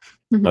day.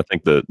 I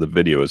think the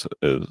video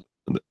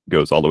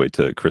goes all the way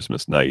to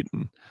Christmas night,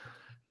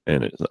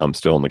 and I'm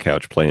still on the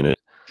couch playing it.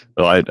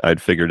 So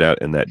I'd figured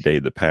out in that day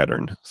the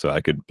pattern, so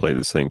I could play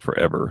this thing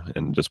forever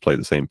and just play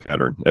the same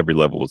pattern. Every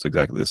level was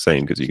exactly the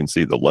same because you can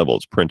see the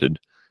levels printed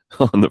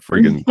on the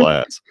friggin'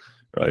 glass,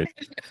 right?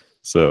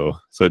 So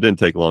it didn't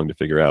take long to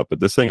figure out.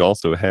 But this thing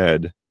also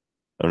had,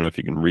 I don't know if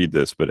you can read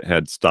this, but it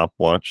had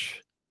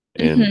stopwatch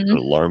and an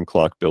alarm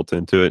clock built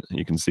into it.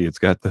 You can see it's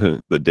got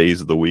the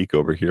days of the week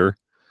over here.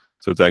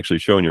 So it's actually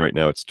showing you right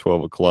now it's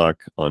 12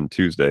 o'clock on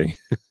Tuesday.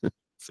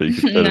 So you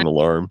can set an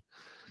alarm.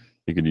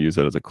 You can use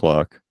that as a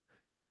clock.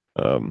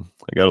 I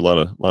got a lot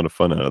of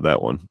fun out of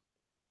that one.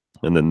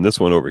 And then this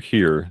one over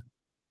here,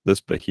 this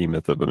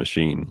behemoth of a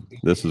machine,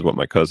 this is what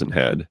my cousin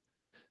had.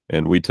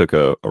 And we took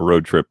a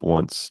road trip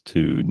once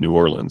to New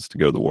Orleans to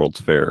go to the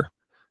World's Fair.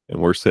 And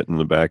we're sitting in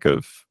the back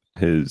of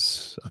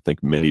his, I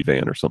think,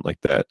 minivan or something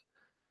like that.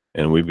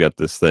 And we've got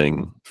this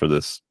thing for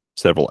this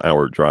several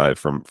hour drive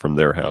from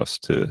their house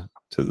to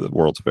the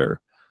World's Fair.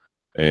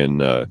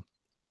 And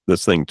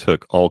this thing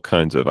took all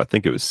kinds of, I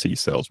think it was C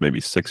cells,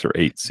 maybe 6 or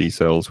 8 C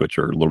cells, which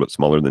are a little bit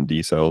smaller than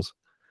D cells.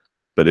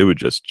 But it would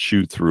just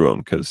chew through them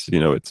because,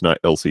 it's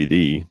not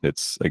LCD.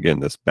 It's, again,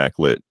 this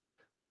backlit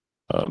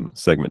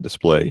segment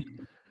display.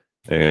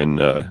 And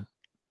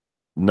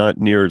not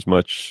near as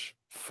much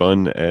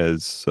fun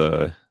as,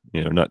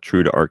 not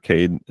true to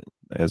arcade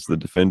as the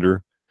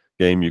Defender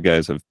game. You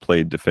guys have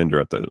played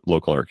Defender at the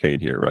local arcade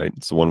here, right?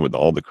 It's the one with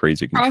all the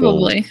crazy controls.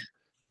 Probably.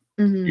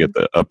 You get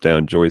the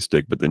up-down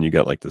joystick, but then you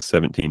got like the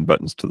 17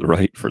 buttons to the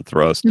right for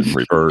thrust and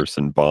reverse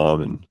and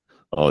bomb and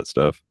all that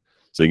stuff.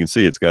 So you can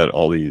see it's got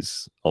all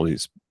these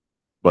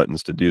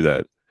buttons to do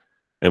that.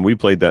 And we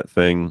played that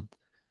thing,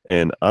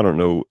 and I don't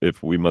know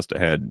if we must have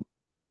had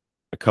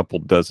a couple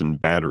dozen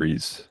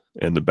batteries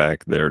and the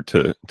back there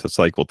to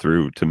cycle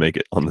through to make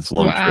it on this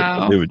long trip.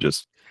 Wow. It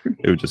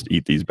would just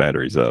eat these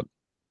batteries up.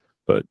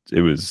 But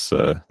it was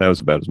that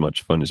was about as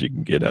much fun as you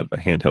can get out of a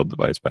handheld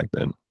device back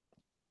then.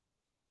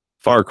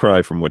 Far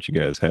cry from what you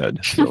guys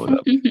had growing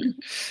up.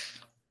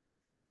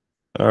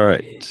 All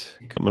right,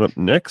 coming up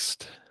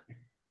next.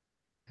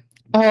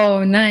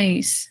 Oh,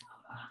 nice.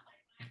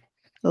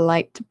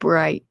 Light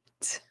Bright.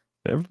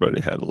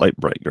 Everybody had a Light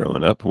Bright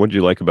growing up. What did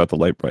you like about the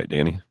Light Bright,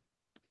 Danny?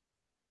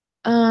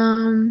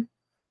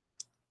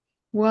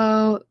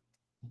 Well,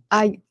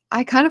 I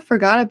kind of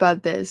forgot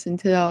about this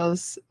until I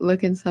was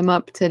looking some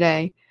up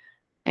today,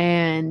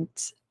 and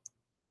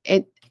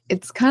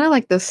it's kind of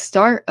like the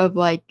start of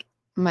like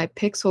my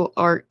pixel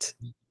art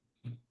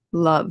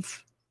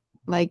love.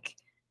 Like,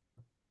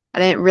 I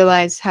didn't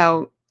realize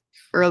how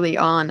early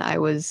on I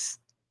was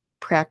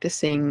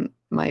practicing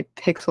my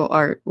pixel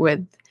art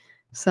with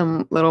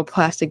some little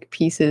plastic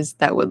pieces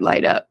that would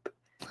light up.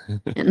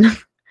 And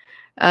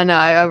I know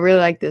I really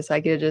like this.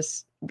 I could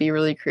just be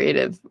really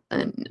creative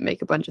and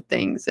make a bunch of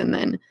things, and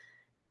then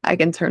I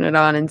can turn it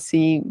on and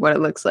see what it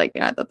looks like.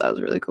 And I thought that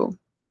was really cool.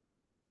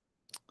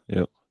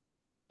 Yep.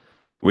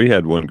 We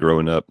had one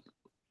growing up,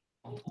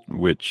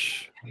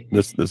 which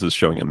this is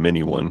showing a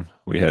mini one.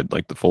 We had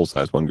like the full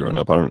size one growing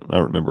up. I don't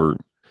remember.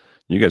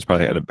 You guys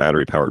probably had a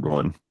battery powered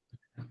one.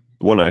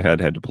 The one I had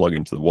to plug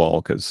into the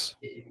wall because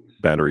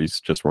batteries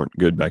just weren't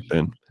good back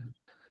then.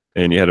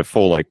 And you had a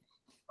full like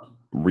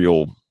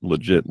real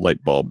legit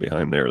light bulb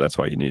behind there. That's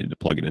why you needed to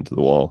plug it into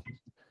the wall.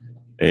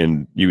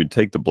 And you would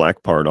take the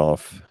black part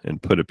off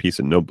and put a piece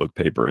of notebook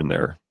paper in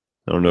there.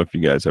 I don't know if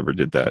you guys ever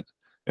did that.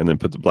 And then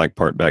put the black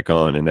part back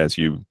on. And as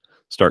you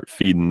start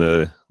feeding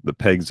the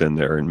pegs in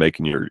there and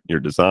making your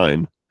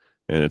design,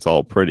 and it's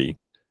all pretty,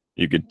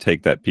 you could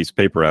take that piece of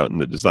paper out and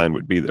the design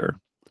would be there.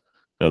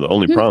 Now, the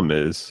only problem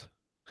is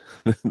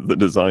the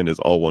design is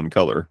all one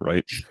color,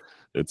 right?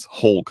 It's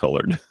whole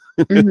colored.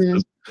 It's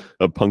just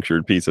a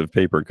punctured piece of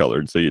paper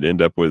colored. So you'd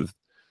end up with,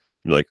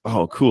 you're like,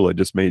 oh, cool, I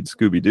just made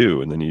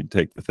Scooby-Doo. And then you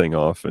take the thing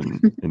off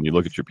and you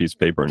look at your piece of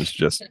paper and it's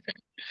just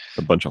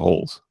a bunch of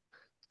holes.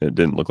 It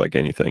didn't look like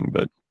anything,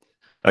 but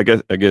I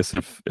guess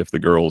if the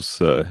girls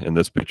in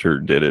this picture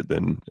did it,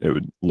 then it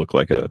would look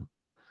like a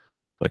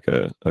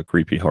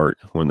creepy heart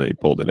when they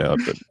pulled it out.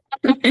 But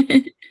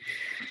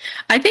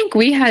I think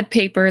we had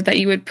paper that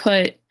you would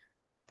put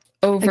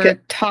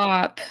over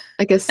top,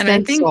 like a stencil. And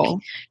I think,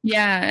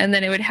 and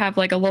then it would have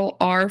like a little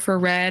R for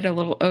red, a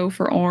little O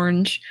for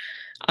orange.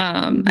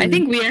 I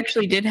think we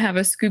actually did have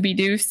a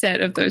Scooby-Doo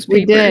set of those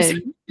papers.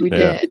 We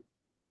did.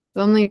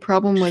 The only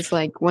problem was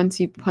like once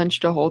you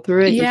punched a hole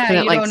through it, you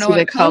couldn't like see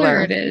the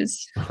color it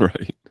is.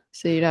 Right.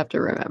 So you'd have to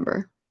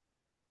remember.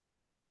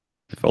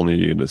 If only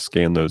you could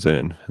scan those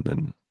in and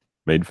then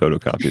made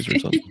photocopies or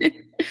something.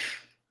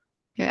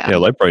 Yeah,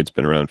 Light Bright's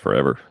been around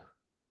forever.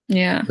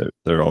 Yeah.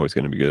 They're always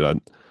going to be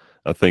good.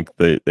 I think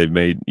they've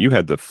made, you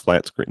had the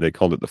flat screen. They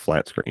called it the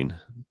flat screen,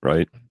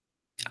 right?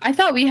 I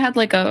thought we had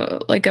like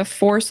a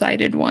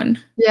four-sided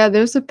one. Yeah,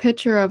 there's a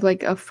picture of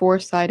like a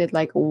four-sided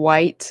like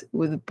white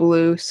with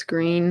blue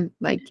screen.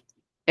 Like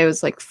it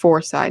was like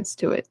four sides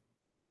to it.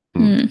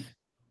 So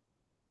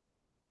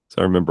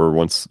I remember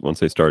once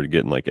they started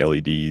getting like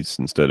LEDs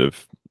instead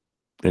of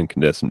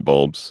incandescent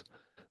bulbs,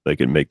 they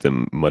could make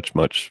them much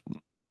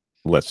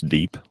less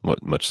deep,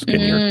 much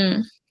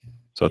skinnier.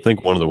 So I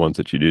think one of the ones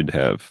that you did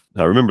have,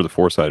 I remember the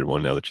four-sided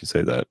one now that you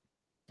say that,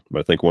 but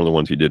I think one of the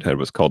ones you did have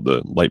was called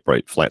the Light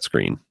Bright flat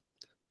screen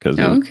because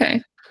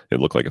it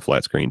looked like a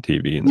flat screen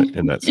TV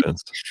in that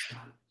sense.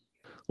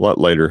 A lot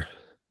lighter,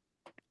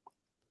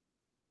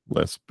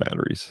 less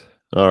batteries.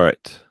 All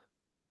right,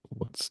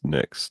 what's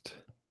next?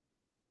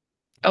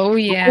 Oh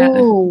yeah.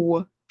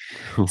 Oh.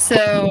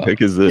 So what the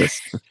heck is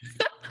this?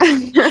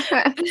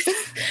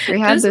 We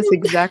had this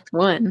exact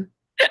one.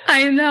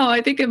 I know.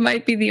 I think it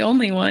might be the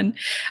only one.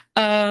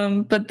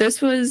 But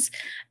this was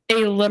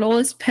a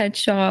Littlest Pet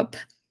Shop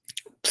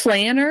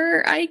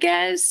planner, I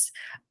guess.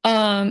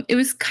 It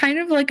was kind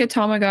of like a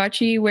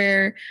Tamagotchi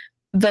where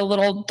the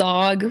little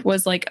dog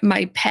was like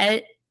my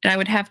pet and I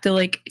would have to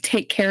like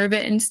take care of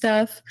it and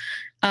stuff,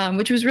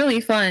 which was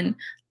really fun.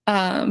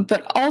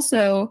 But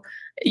also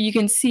you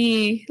can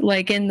see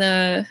like in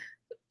the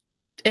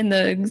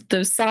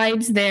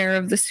sides there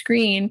of the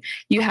screen,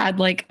 you had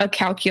like a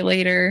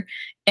calculator,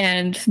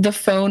 and the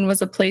phone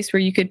was a place where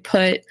you could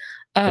put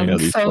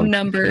phone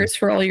numbers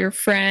for all your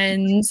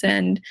friends,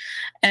 and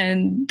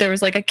there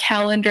was like a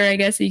calendar, I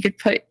guess, that you could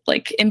put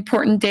like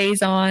important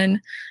days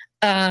on.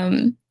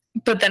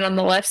 But then on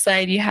the left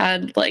side, you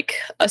had like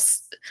I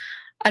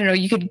don't know,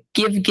 you could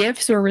give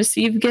gifts or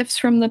receive gifts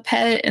from the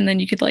pet, and then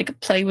you could like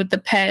play with the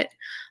pet.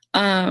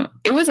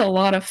 It was a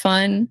lot of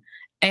fun,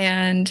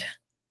 and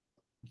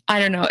I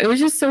don't know, it was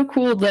just so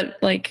cool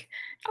that like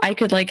I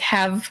could like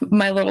have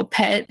my little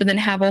pet, but then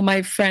have all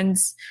my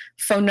friends'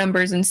 phone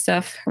numbers and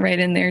stuff right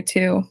in there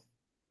too.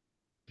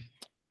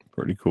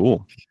 Pretty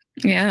cool.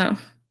 Yeah.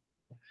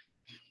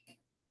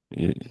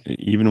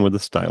 Even with the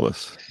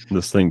stylus,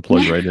 this thing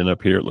plugged right in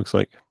up here, it looks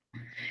like.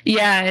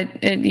 Yeah,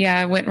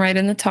 it went right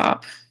in the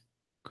top.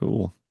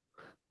 Cool.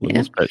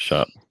 Little's Pet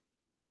Shop.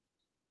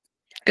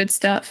 Good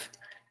stuff.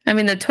 I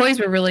mean, the toys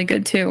were really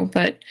good too,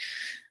 but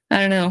I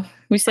don't know.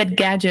 We said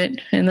gadget,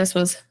 and this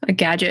was a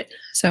gadget.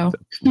 So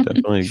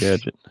Definitely a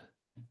gadget.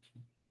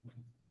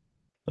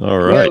 All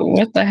right. Whoa,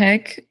 what the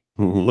heck?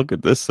 Look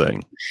at this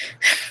thing.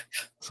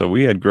 So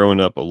we had growing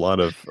up a lot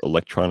of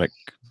electronic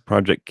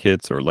project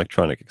kits or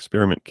electronic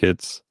experiment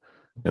kits,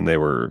 and they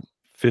were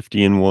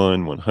 50 in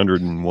one,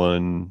 100 in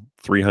one,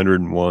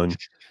 300 in one.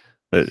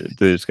 They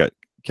just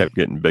kept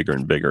getting bigger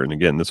and bigger. And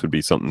again, this would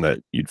be something that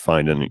you'd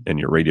find in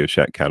your Radio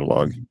Shack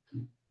catalog.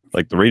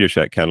 Like the Radio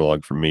Shack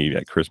catalog for me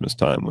at Christmas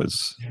time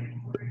was,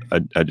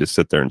 I'd just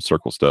sit there and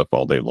circle stuff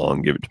all day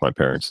long, give it to my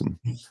parents, and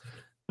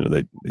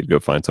they'd go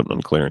find something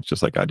on clearance,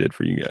 just like I did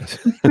for you guys.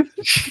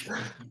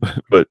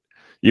 But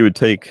you would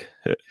take,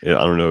 I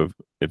don't know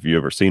if you've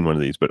ever seen one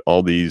of these, but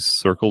all these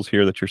circles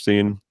here that you're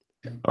seeing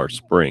are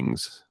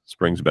springs.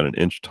 Springs about an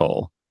inch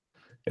tall.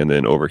 And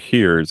then over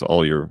here is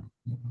all your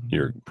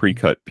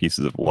pre-cut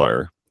pieces of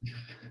wire.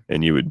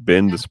 And you would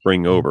bend the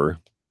spring over,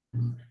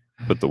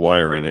 put the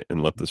wire in it,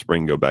 and let the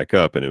spring go back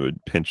up, and it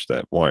would pinch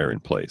that wire in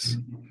place.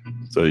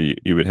 So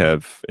you would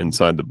have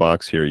inside the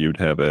box here, you would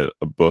have a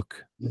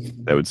book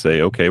that would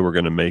say, okay, we're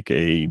going to make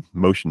a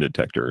motion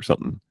detector or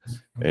something.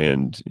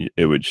 And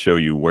it would show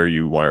you where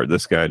you wire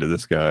this guy to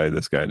this guy,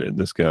 this guy to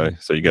this guy.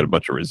 So you got a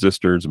bunch of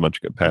resistors, a bunch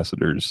of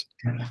capacitors.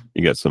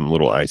 You got some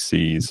little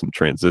ICs, some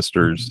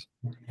transistors,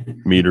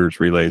 meters,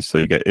 relays. So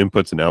you got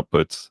inputs and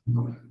outputs.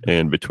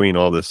 And between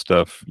all this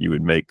stuff, you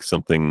would make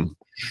something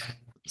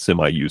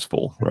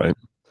semi-useful, right?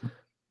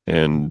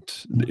 And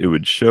it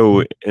would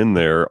show in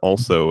there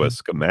also a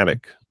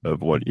schematic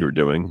of what you were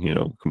doing,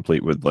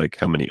 complete with like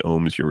how many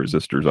ohms your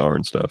resistors are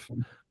and stuff.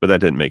 But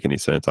that didn't make any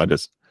sense. I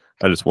just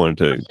wanted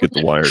to get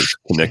the wires,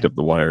 connect up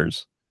the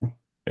wires.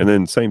 And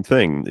then same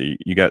thing,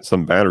 you got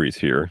some batteries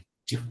here.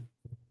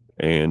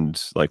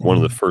 And like one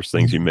of the first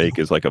things you make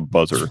is like a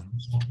buzzer,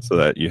 so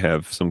that you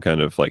have some kind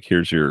of like,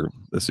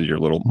 this is your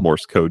little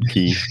Morse code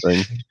key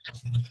thing,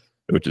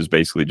 which is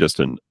basically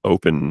just an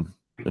open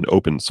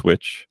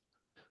switch.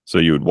 So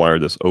you would wire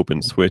this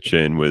open switch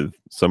in with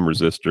some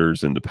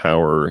resistors and the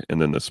power and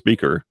then the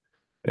speaker,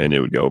 and it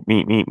would go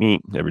meet, meet,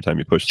 meet every time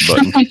you push the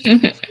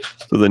button.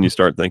 So then you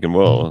start thinking,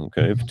 well,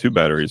 okay, if 2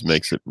 batteries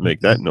make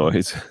that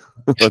noise,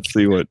 let's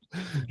see what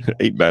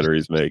 8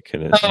 batteries make.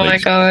 And my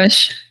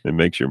gosh. It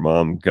makes your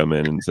mom come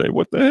in and say,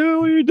 what the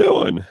hell are you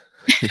doing?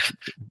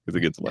 Because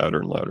it gets louder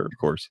and louder, of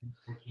course.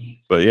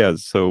 But yeah,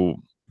 so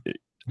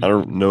I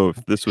don't know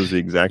if this was the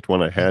exact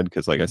one I had,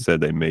 because like I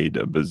said, they made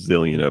a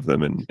bazillion of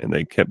them, and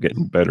they kept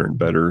getting better and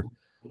better.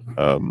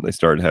 They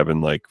started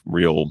having like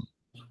real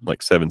like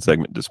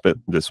 7-segment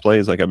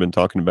displays like I've been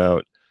talking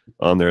about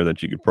on there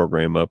that you could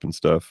program up and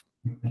stuff.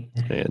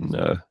 And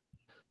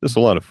just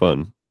a lot of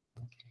fun.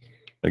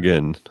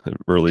 Again,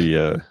 really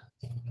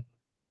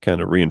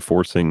kind of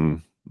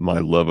reinforcing my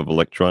love of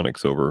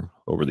electronics over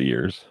the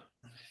years.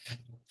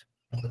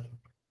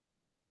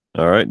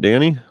 All right,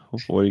 Danny,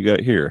 what do you got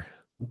here?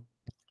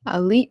 A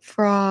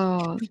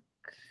leapfrog.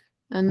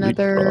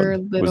 Another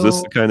Leapfrog. little. Was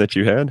this the kind that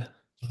you had?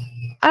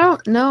 I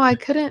don't know. I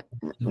couldn't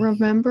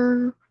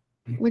remember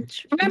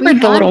which. I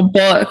remember the little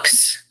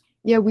books.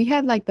 Yeah, we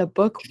had like the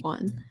book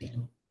one.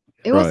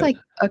 It was like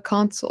a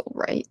console,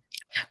 right?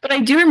 But I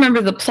do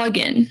remember the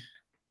plug-in.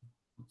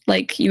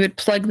 Like you would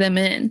plug them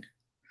in.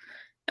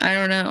 I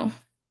don't know.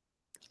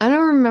 I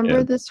don't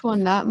remember this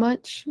one that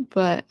much,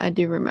 but I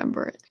do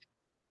remember it.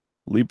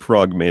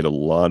 Leapfrog made a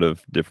lot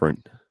of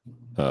different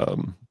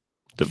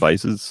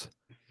devices,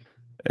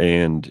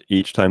 and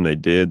each time they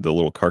did, the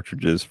little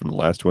cartridges from the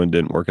last one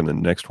didn't work in the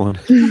next one.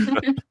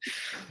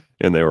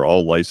 And they were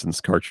all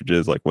licensed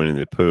cartridges, like Winnie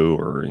the Pooh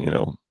or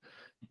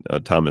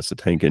Thomas the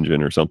Tank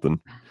Engine or something.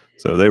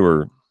 So they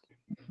were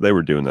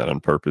doing that on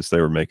purpose.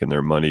 They were making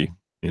their money,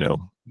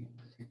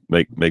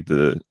 make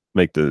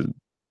the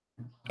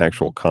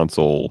actual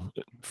console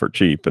for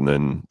cheap, and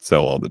then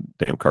sell all the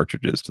damn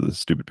cartridges to the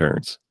stupid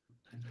parents.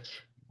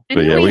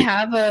 Didn't we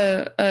have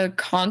a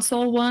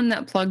console one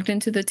that plugged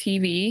into the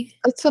TV?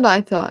 That's what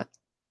I thought.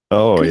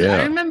 Oh yeah.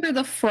 I remember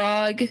the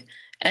frog,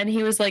 and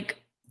he was like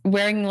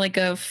wearing like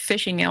a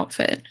fishing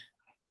outfit.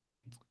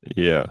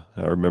 Yeah,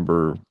 I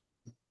remember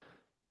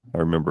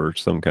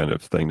some kind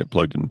of thing that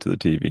plugged into the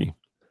TV.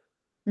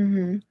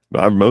 Mm-hmm.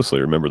 But I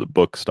mostly remember the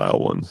book style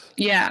ones.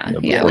 Yeah,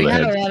 we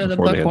had a lot of the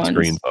book ones.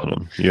 Screens on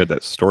them. You had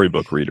that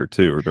storybook reader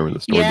too. Remember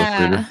the storybook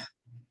reader?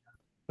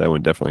 That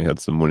one definitely had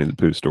some Winnie the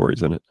Pooh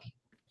stories in it.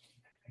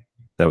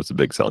 That was a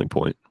big selling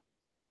point.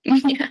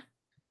 Yeah.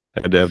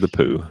 Had to have the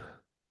Pooh.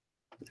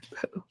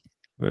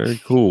 Very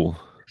cool.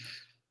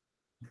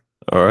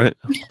 All right.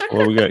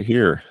 What do we got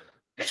here?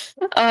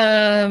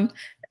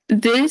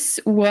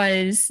 This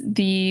was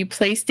the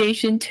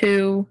PlayStation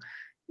 2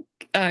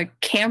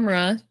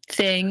 camera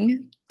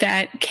thing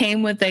that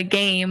came with a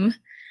game.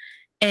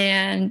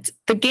 And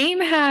the game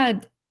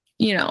had,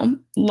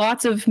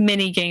 lots of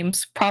mini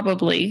games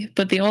probably,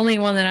 but the only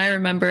one that I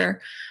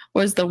remember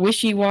was the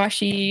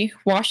wishy-washy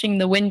washing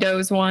the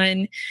windows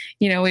one.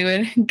 You know, we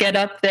would get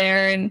up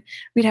there and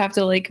we'd have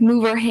to like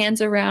move our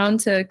hands around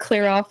to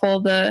clear off all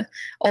the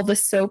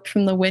soap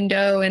from the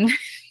window, and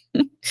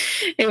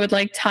it would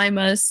like time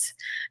us.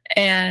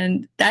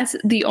 And that's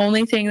the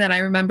only thing that I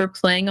remember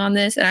playing on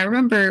this. And I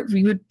remember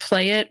we would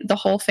play it, the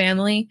whole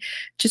family,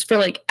 just for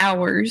like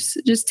hours,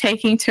 just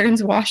taking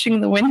turns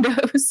washing the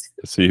windows.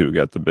 See who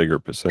got the bigger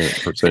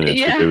percentage.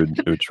 Yeah.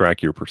 It would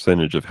track your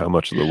percentage of how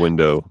much of the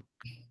window.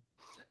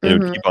 And it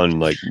would keep on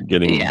like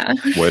getting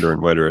wetter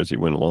and wetter as you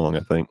went along,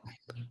 I think.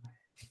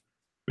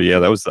 But yeah,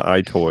 that was the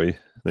iToy.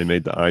 They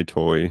made the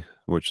iToy,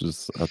 which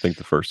is I think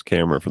the first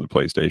camera for the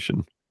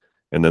PlayStation.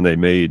 And then they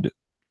made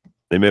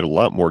a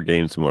lot more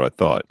games than what I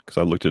thought, because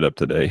I looked it up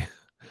today.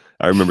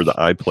 I remember the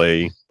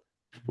iPlay,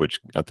 which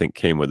I think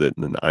came with it,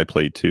 and then the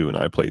iPlay 2 and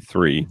iPlay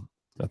 3.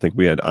 I think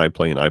we had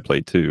iPlay and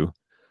iPlay 2,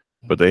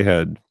 but they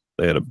had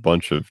a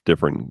bunch of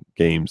different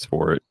games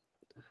for it.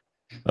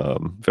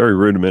 Very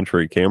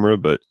rudimentary camera,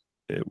 but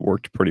it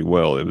worked pretty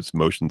well. It was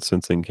motion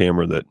sensing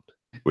camera that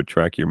would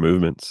track your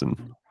movements,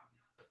 and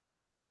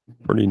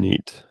pretty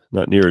neat.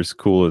 Not near as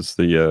cool as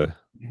the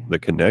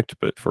Kinect,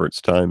 but for its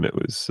time, it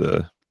was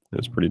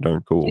pretty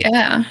darn cool.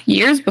 Yeah,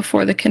 years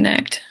before the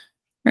Kinect,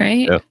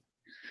 right? Yeah.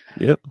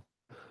 Yep.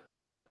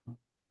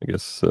 I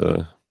guess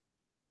they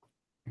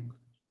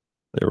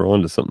were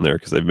onto something there,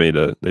 because they've made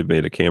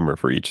a camera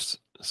for each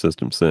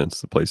system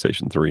since. The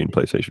PlayStation 3 and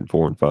PlayStation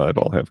 4 and 5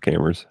 all have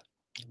cameras.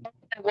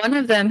 One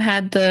of them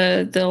had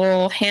the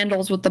little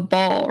handles with the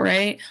ball,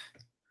 right?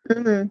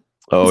 Mm-hmm.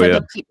 Oh, was yeah.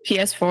 that the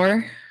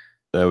PS4?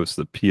 That was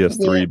the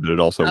PS3, Yeah. but it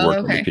also worked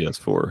on the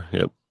PS4.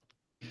 Yep.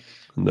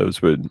 And those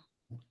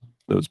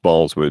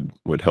balls would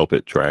help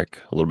it track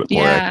a little bit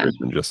more accurate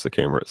than just the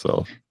camera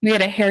itself. We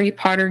had a Harry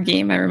Potter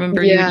game. I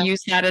remember you would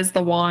use that as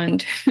the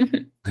wand.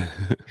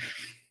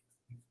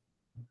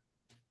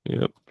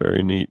 Yep,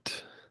 very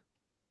neat.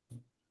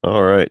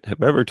 All right.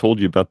 Have I ever told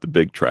you about the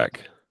Big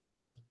Track?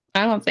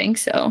 I don't think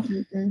so.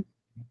 Mm-hmm.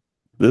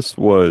 This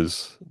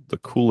was the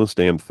coolest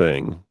damn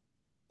thing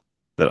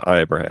that I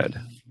ever had.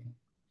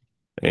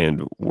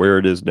 And where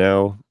it is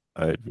now,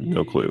 I have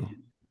no clue.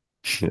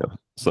 You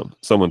know,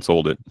 someone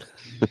sold it.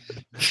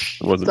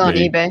 It wasn't It's on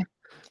me. eBay.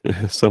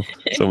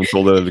 Someone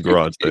sold it at a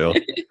garage sale.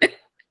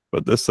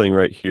 But this thing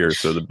right here,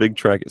 so the Big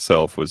Track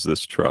itself was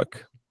this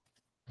truck.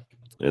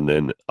 And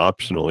then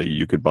optionally,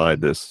 you could buy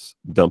this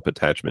dump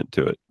attachment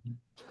to it.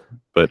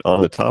 But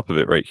on the top of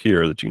it right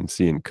here that you can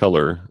see in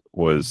color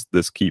was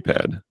this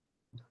keypad.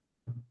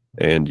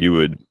 And you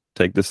would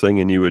take this thing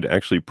and you would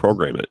actually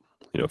program it,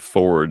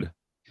 forward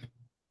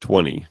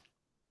 20.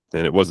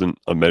 And it wasn't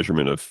a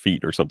measurement of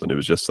feet or something. It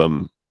was just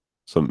some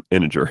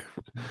integer.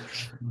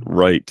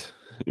 Right,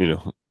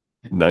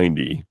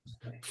 90,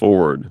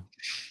 forward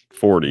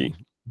 40.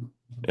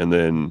 And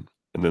then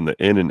the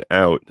in and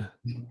out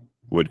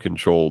would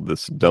control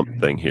this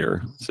dump thing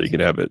here. So you could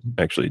have it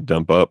actually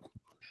dump up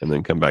and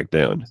then come back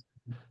down.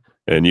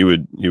 And you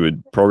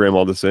would program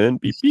all this in,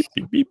 beep, beep,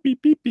 beep, beep,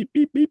 beep, beep, beep,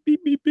 beep, beep,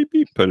 beep, beep, beep,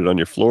 beep, put it on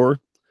your floor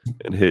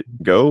and hit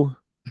go,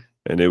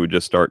 and it would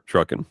just start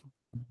trucking.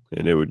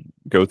 And it would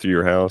go through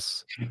your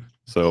house.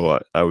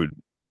 So I would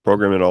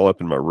program it all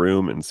up in my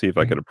room and see if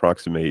I could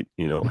approximate,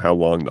 how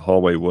long the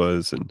hallway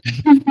was and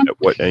at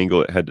what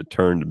angle it had to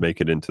turn to make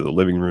it into the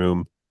living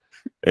room.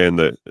 And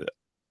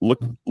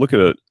look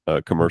at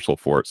a commercial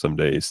for it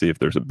someday. See if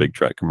there's a Big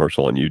Track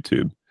commercial on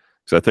YouTube.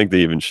 Because I think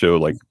they even show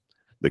like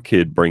the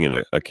kid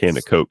bringing a can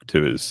of Coke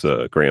to his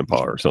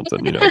grandpa or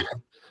something.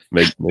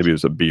 Maybe it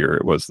was a beer.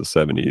 It was the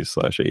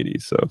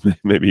 70s/80s, so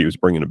maybe he was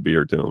bringing a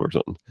beer to him or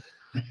something.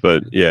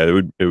 But yeah, it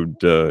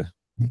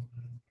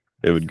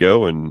would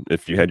go, and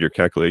if you had your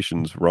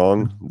calculations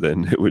wrong,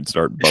 then it would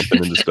start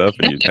bumping into stuff,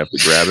 and you'd have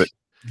to grab it,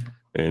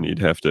 and you'd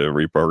have to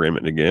reprogram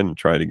it again and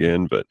try it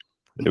again. But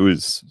it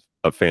was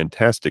a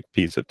fantastic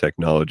piece of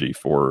technology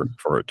for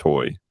a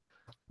toy,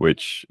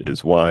 which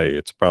is why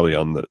it's probably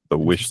on the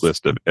wish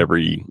list of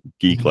every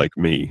geek like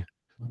me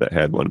that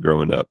had one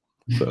growing up.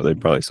 So they'd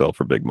probably sell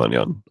for big money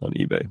on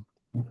eBay.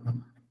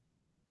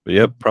 But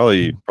yeah,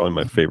 probably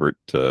my favorite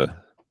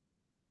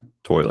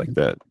toy like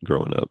that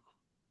growing up.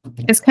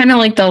 It's kind of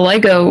like the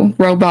Lego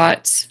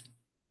robots,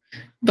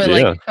 but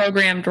like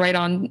programmed right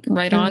on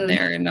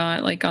there and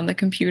not like on the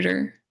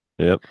computer.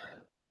 Yep.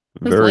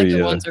 Those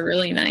Lego ones are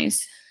really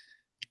nice.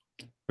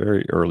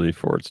 Very early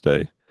for its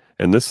day.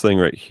 And this thing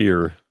right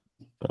here,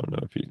 I don't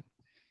know if you...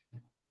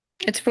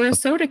 It's for a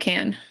soda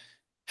can.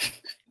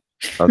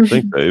 I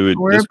think it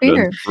would just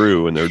go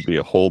through and there would be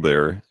a hole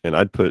there, and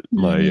I'd put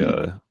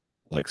my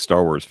like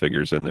Star Wars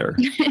figures in there.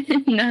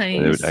 Nice.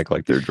 And it would act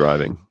like they're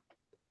driving.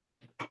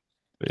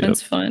 Yep.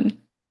 That's fun.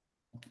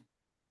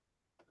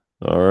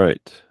 All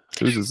right.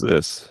 Whose is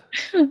this?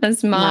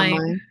 That's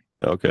mine.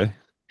 Okay.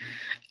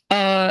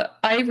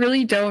 I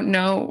really don't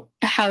know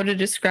how to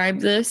describe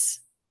this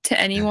to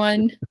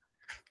anyone.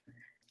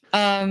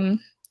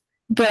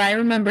 But I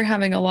remember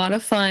having a lot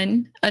of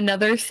fun.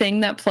 Another thing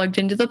that plugged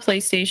into the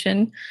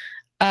PlayStation,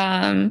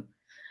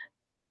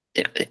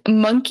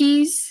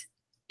 monkeys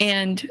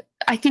and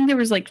I think there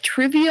was like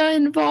trivia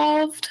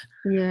involved.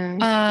 Yeah.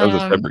 That was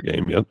a separate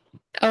game. Yep.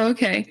 Oh,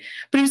 okay.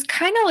 But it was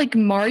kind of like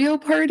Mario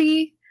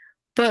Party,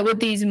 but with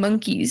these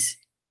monkeys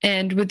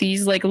and with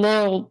these like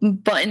little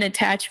button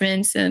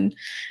attachments, and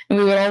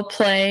we would all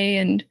play.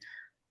 And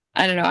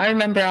I don't know. I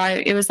remember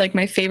it was like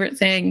my favorite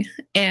thing,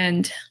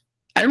 and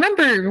I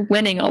remember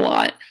winning a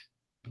lot.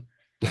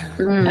 I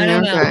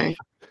don't know.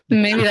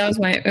 Maybe that was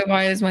why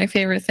it was my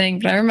favorite thing,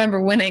 but I remember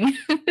winning.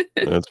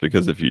 That's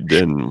because if you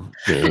didn't,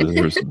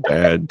 there was a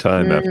bad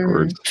time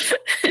afterwards.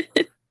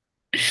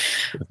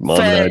 If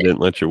Mom and I didn't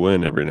let you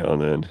win every now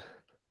and then.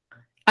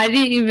 I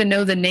didn't even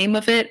know the name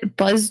of it.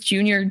 Buzz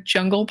Junior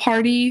Jungle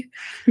Party.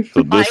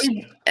 So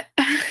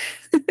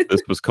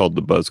this was called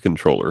the Buzz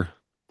Controller.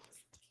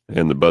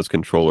 And the Buzz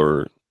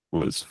Controller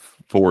was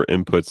 4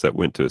 inputs that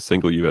went to a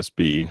single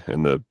USB.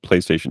 And the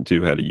PlayStation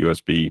 2 had a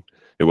USB.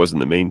 It wasn't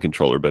the main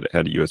controller, but it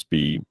had a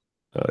USB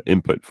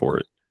input for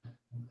it.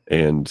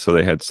 And so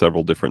they had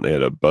several different. They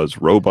had a Buzz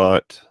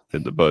Robot. They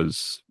had the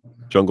Buzz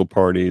Jungle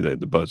Party. They had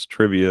the Buzz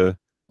Trivia.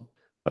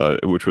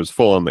 Which was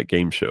full on that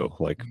game show,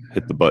 like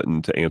hit the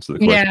button to answer the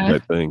question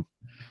type thing.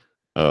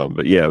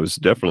 But yeah, it was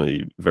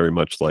definitely very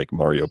much like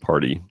Mario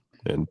Party,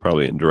 and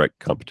probably in direct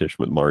competition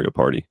with Mario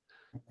Party.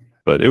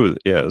 But it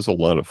was a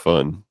lot of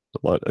fun,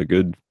 a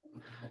good.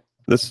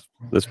 This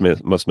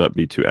must not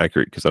be too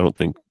accurate, because I don't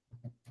think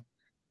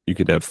you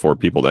could have 4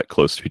 people that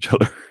close to each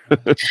other.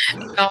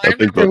 No, I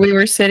remember we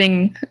were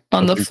sitting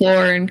on the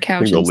floor and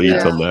couches. The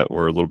leads on that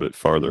were a little bit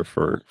farther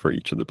for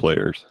each of the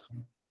players.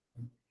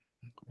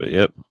 But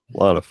yep, a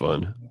lot of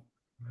fun.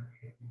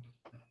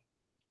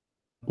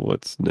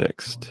 What's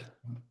next?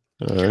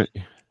 All right.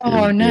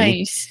 Oh,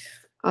 nice.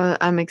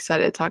 I'm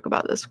excited to talk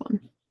about this one.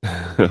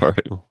 All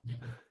right.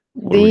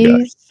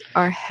 These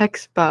are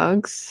hex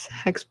bugs,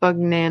 hex bug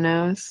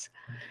nanos,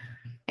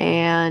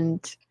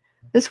 and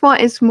this one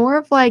is more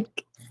of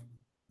like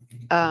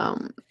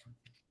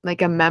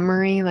a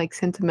memory, like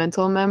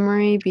sentimental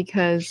memory,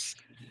 because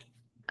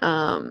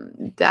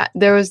that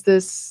there was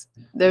this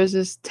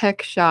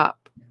tech shop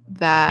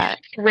that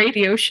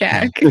Radio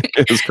Shack.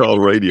 It's called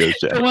Radio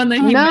Shack. The one that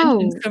you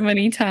mentioned so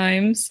many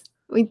times.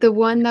 Like the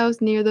one that was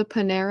near the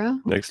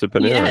Panera? Next to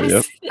Panera,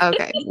 yes. Yep.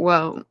 Okay,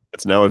 whoa.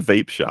 It's now a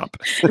vape shop.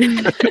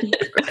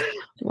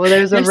 Well,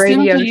 there's a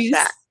Radio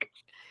Shack.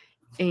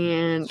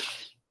 And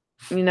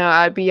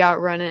I'd be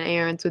out running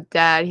errands with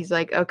Dad. He's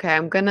like, okay,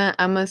 I'm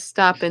gonna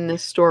stop in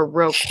this store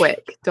real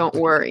quick. Don't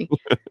worry.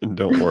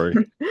 Don't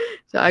worry.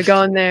 So I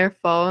go in there,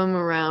 follow him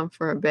around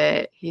for a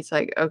bit. He's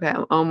like, okay,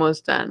 I'm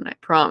almost done. I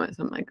promise.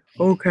 I'm like,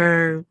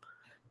 okay.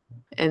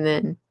 And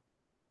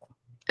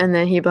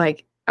then he'd be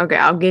like, okay,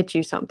 I'll get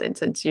you something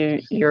since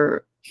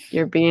you're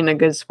being a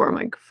good sport. I'm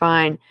like,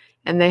 fine.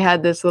 And they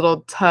had this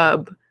little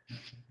tub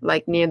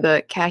like near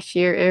the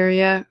cashier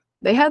area.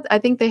 I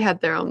think they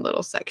had their own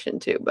little section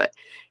too,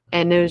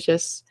 and it was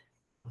just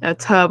a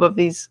tub of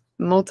these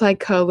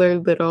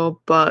multicolored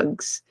little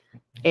bugs.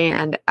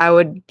 And I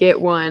would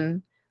get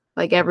one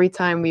like every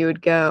time we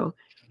would go.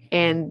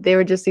 And they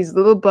were just these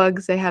little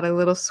bugs. They had a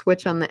little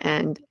switch on the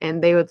end,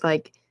 and they would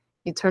like,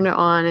 you turn it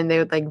on and they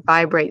would like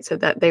vibrate so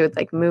that they would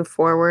like move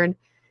forward.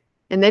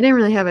 And they didn't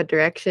really have a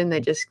direction. They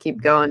just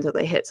keep going until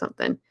they hit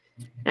something.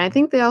 And I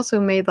think they also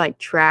made like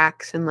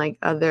tracks and like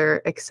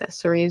other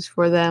accessories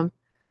for them.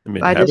 I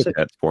mean,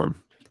 habitats for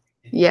them.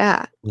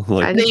 Yeah.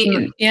 Like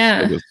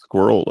a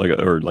squirrel, like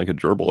a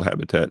gerbil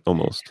habitat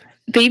almost.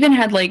 They even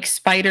had like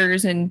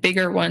spiders and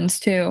bigger ones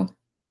too.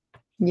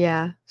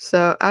 Yeah.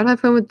 So I'd have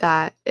fun with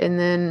that. And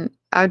then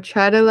I'd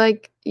try to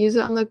like use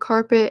it on the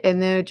carpet,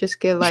 and then it would just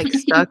get like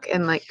stuck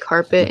in like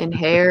carpet and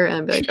hair, and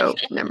I'd be like, oh,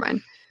 never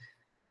mind.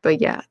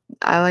 But yeah,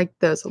 I like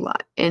those a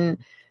lot. And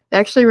they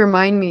actually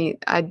remind me,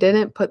 I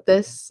didn't put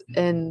this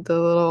in the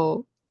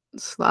little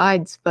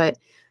slides, but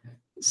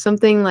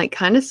something like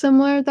kind of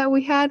similar that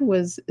we had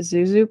was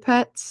Zuzu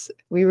pets.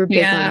 We were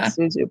big on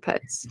Zuzu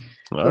pets.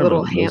 The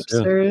little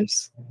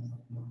hamsters.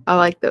 Yeah. I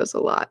like those a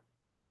lot.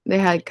 They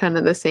had kind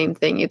of the same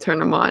thing. You turn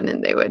them on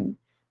and they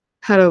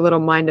had a little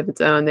mind of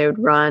its own. They would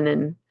run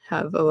and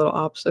have a little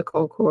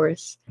obstacle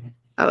course.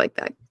 I like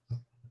that.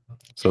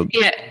 So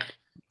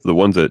the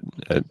ones at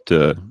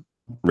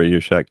Radio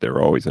Shack, they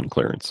were always in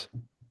clearance.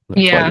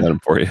 That's why I got them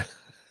for you.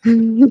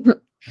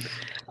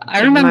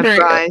 I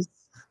remember.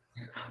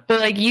 But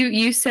like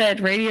you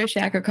said Radio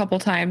Shack a couple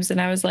times, and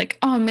I was like,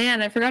 oh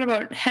man, I forgot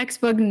about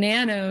Hexbug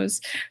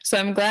Nanos. So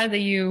I'm glad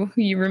that you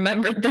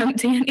remembered them,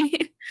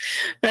 Danny.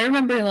 But I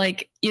remember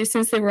like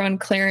since they were on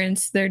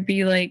clearance, there'd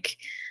be like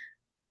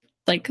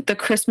the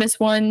Christmas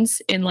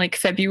ones in like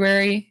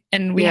February,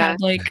 and we had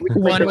like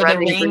one with a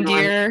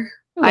reindeer,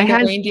 like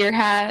a reindeer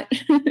hat.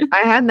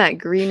 I had that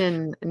green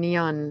and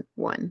neon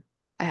one.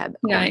 I had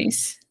that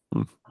nice.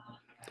 One.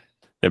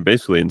 And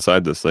basically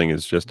inside this thing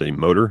is just a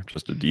motor,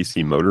 just a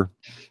DC motor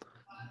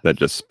that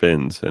just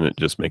spins, and it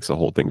just makes the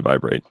whole thing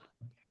vibrate.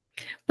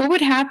 What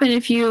would happen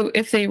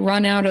if they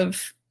run out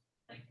of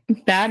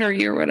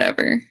battery or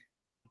whatever?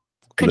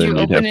 Could you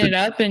open it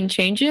up and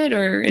change it,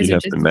 or is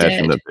it just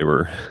imagine dead? That they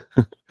were.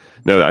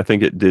 No, I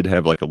think it did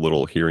have like a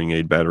little hearing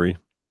aid battery.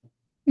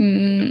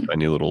 Mm.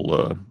 Tiny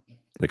little,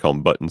 they call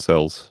them button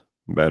cells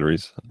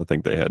batteries. I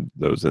think they had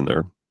those in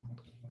there.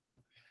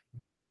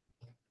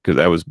 Because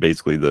that was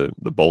basically the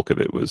bulk of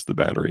it was the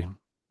battery.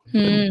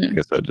 And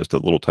like I said, just a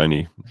little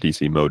tiny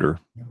DC motor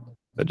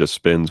that just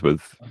spins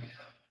with,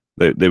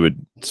 they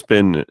would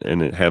spin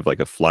and it have like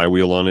a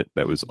flywheel on it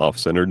that was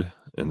off-centered,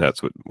 and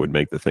that's what would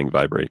make the thing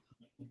vibrate.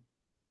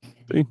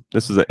 See,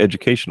 this is an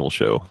educational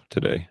show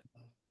today.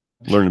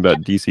 Learn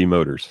about DC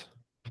motors.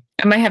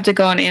 I might have to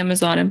go on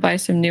Amazon and buy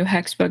some new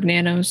Hexbug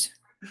Nanos.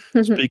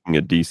 Speaking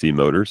of DC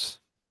motors,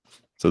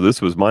 so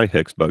this was my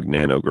Hexbug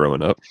Nano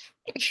growing up.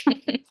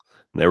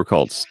 They were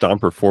called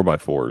Stomper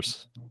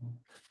 4x4s.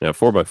 Now,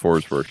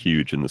 4x4s were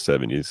huge in the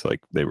 70s. Like,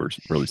 they were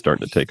really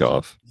starting to take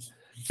off.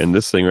 And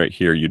this thing right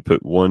here, you'd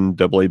put one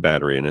AA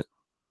battery in it.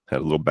 Had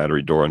a little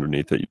battery door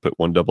underneath it. You put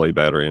one AA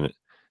battery in it,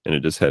 and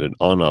it just had an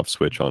on-off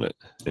switch on it.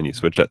 And you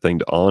switch that thing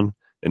to on,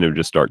 and it would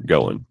just start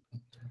going.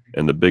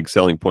 And the big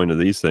selling point of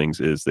these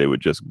things is they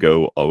would just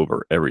go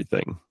over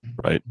everything,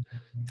 right?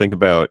 Think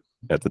about,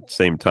 at the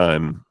same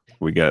time,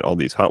 we got all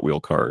these Hot Wheel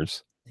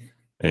cars.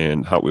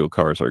 And Hot Wheel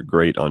cars are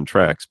great on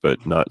tracks,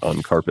 but not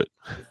on carpet.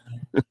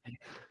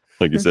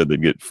 Like you said,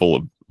 they'd get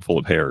full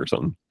of hair or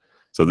something.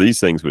 So these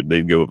things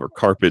they'd go over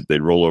carpet,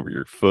 they'd roll over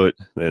your foot,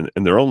 and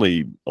they're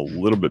only a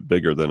little bit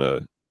bigger than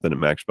a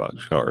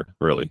Matchbox car,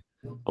 really,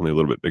 only a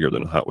little bit bigger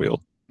than a Hot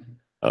Wheel.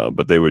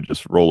 But they would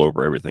just roll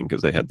over everything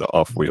because they had the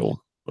off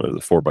wheel, or the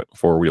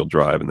 4x4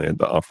 drive, and they had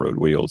the off road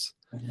wheels.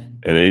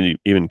 And it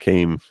even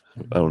came,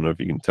 I don't know if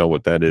you can tell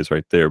what that is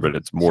right there, but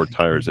it's more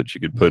tires that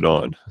you could put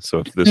on. So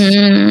if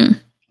this.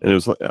 And it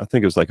was, I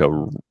think it was like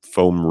a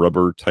foam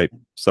rubber type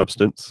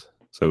substance.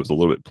 So it was a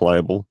little bit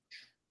pliable.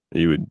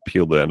 You would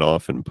peel that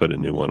off and put a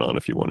new one on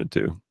if you wanted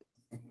to.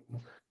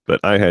 But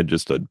I had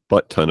just a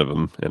butt ton of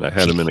them, and I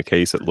had them in a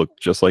case that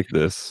looked just like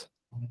this.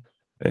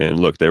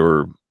 And look, they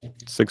were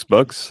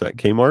 $6 at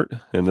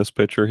Kmart in this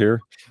picture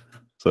here.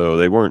 So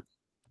they weren't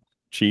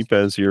cheap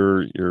as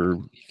your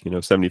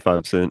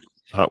 75-cent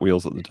Hot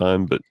Wheels at the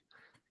time, but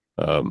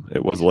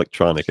it was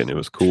electronic and it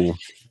was cool.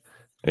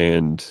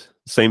 And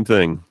same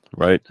thing,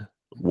 right?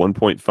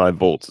 1.5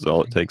 volts is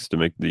all it takes to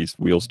make these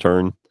wheels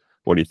turn.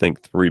 What do you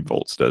think 3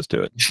 volts does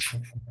to it?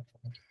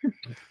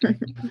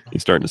 You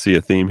starting to see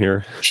a theme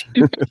here?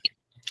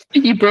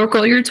 You broke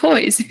all your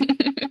toys.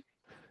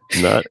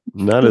 Not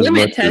as Limit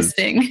much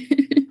testing.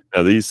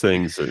 Now these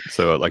things,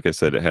 so like I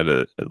said, it had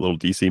a little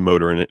DC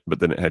motor in it, but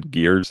then it had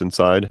gears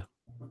inside,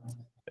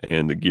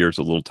 and the gears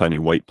are little tiny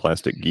white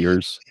plastic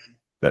gears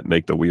that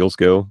make the wheels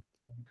go.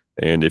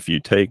 And if you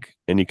take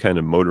any kind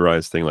of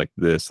motorized thing like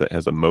this that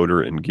has a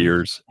motor and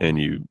gears, and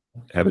you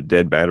have a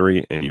dead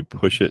battery and you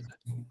push it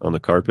on the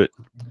carpet,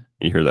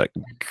 you hear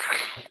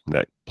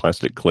that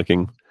plastic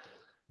clicking.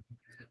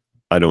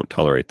 I don't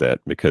tolerate that,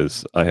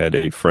 because I had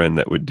a friend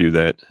that would do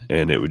that,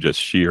 and it would just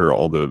shear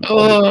all the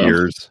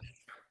gears.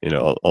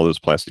 All those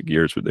plastic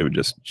gears, they would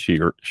just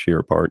shear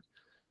apart,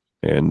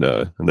 and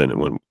then it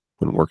wouldn't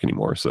work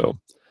anymore. So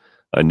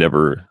I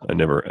never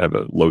have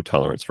a low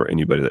tolerance for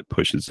anybody that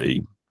pushes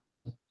a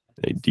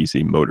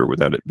DC motor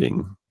without it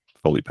being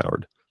fully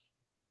powered.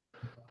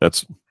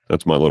 That's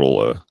my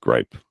little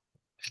gripe.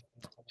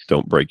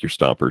 Don't break your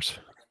stompers.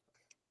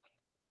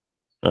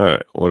 All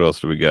right, what else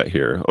do we got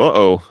here?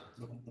 Uh-oh.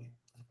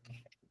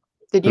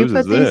 Did you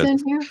put these in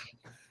here?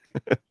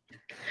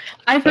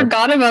 I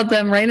forgot about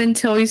them right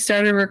until we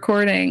started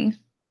recording.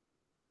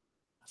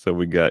 So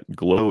we got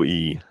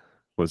Glow-E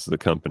was the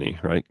company,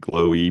 right?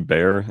 Glow-E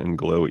Bear and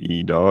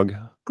Glow-E Dog.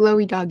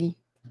 Glowy Doggy.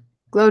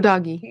 Glow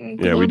Doggy.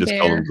 Yeah, we just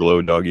call them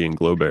Glow Doggy and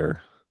Glow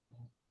Bear.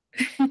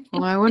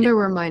 Well, I wonder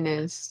where mine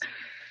is.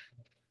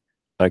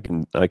 I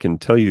can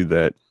tell you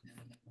that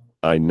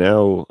I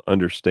now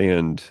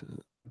understand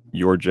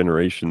your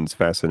generation's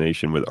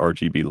fascination with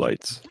RGB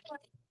lights,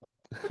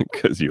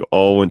 because you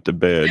all went to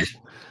bed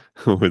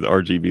with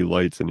RGB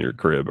lights in your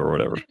crib or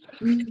whatever.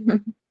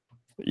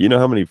 You know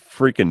how many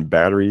freaking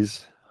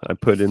batteries I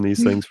put in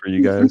these things for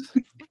you guys?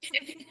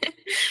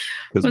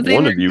 Because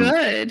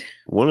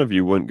one of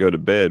you wouldn't go to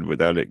bed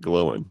without it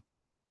glowing.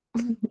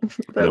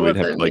 Then we'd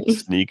have to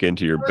sneak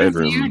into your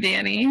bedroom. You,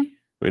 Danny.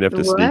 We'd have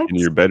to sneak into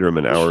your bedroom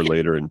an hour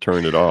later and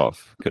turn it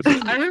off.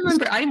 I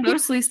remember I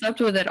mostly slept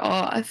with it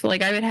off.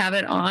 Like, I would have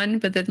it on,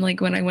 but then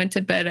when I went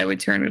to bed, I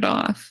would turn it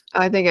off.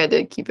 I think I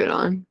did keep it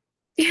on.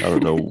 I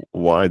don't know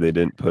why they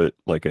didn't put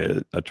like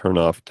a turn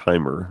off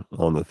timer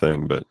on the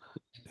thing, but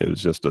it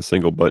was just a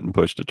single button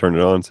push to turn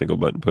it on, single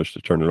button push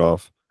to turn it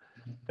off.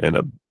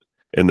 And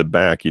in the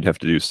back, you'd have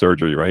to do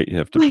surgery, right? You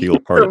have to peel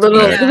apart little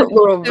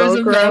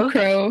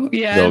Velcro.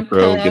 Yeah,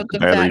 Velcro, get the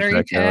battery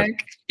pack out.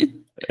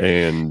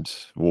 And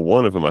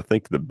one of them, I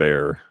think the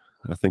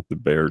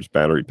Bear's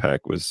battery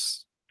pack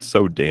was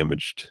so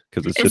damaged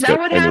because it's just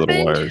got tiny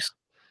little wires.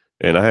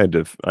 And I had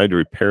to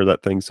repair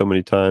that thing so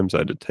many times. I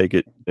had to take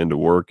it into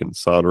work and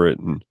solder it,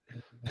 and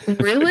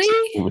really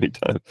so many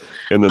times.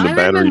 And then the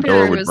battery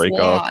door would break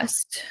off.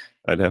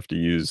 I'd have to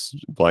use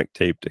black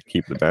tape to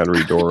keep the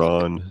battery door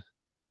on.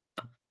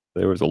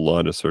 There was a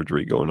lot of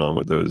surgery going on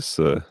with those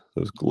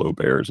Glow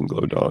Bears and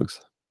Glow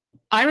Dogs.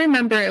 I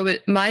remember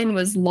mine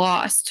was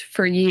lost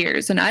for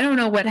years, and I don't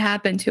know what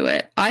happened to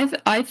it.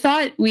 I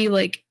thought we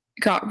like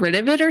got rid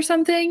of it or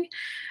something,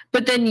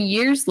 but then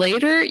years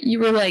later, you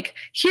were like,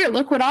 "Here,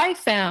 look what I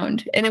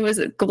found," and it was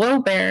a glow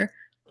bear.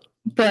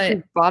 But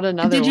You bought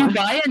another did you one.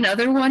 buy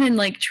another one and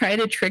like try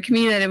to trick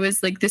me that it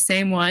was like the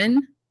same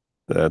one?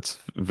 That's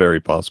very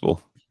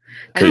possible.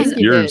 I think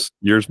you did.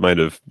 Yours might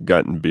have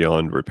gotten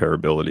beyond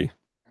repairability.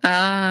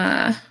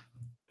 Ah.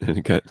 And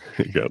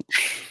it got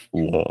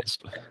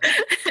lost.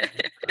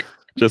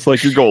 Just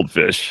like your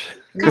goldfish.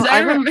 Because I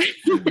remember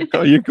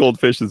Oh, your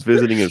goldfish is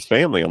visiting his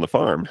family on the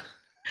farm.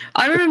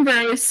 I remember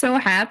I was so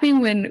happy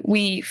when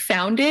we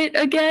found it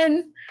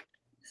again.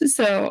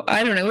 So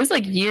I don't know. It was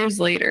like years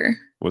later.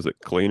 Was it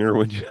cleaner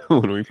when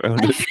we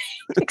found it?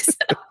 I think so.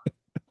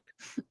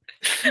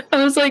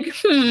 I was like,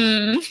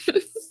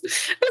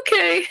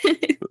 okay.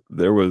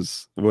 There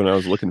was, when I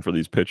was looking for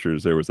these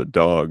pictures, there was a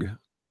dog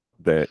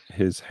that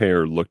his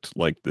hair looked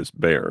like this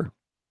bear.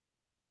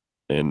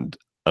 And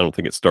I don't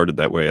think it started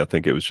that way. I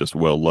think it was just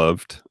well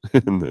loved.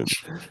 and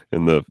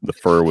the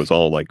fur was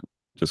all like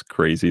just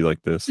crazy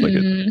like this. Like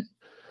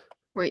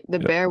Wait, the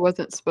bear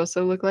wasn't supposed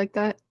to look like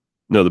that?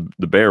 No,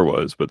 the bear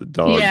was, but the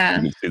dog, Yeah.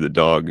 you can see the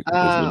dog is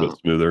a little bit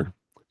smoother.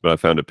 But I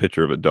found a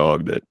picture of a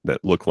dog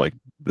that looked like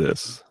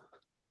this.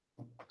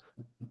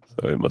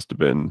 So it must have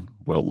been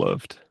well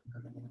loved.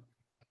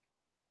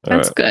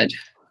 That's good.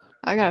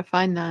 I gotta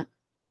find that.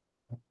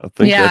 I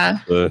think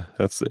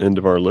that's the end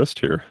of our list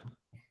here.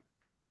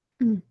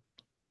 Mm.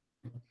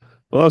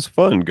 Well, it was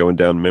fun going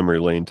down memory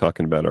lane,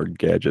 talking about our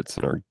gadgets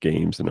and our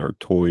games and our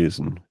toys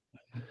and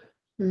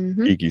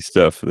geeky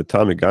stuff. The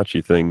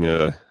Tamagotchi thing,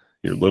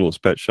 your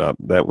Littlest Pet Shop,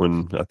 that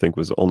one I think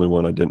was the only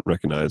one I didn't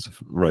recognize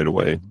right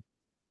away.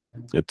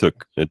 It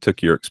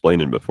took your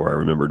explaining before I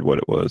remembered what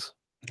it was.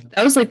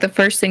 That was like the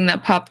first thing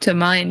that popped to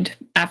mind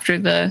after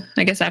the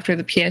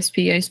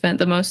PSP I spent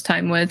the most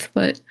time with,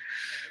 but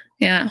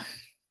yeah.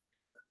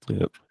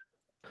 Yep.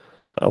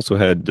 I also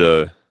had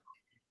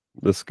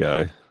this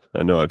guy.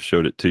 I know I've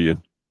showed it to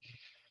you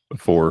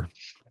before.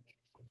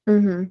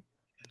 Mm-hmm.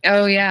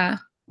 Oh yeah.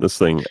 This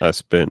thing I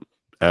spent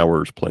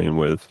hours playing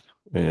with,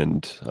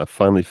 and I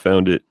finally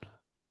found it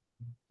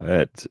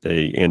at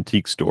a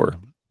antique store,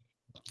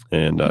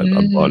 and I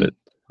bought it.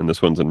 And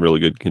this one's in really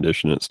good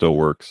condition. It still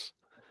works.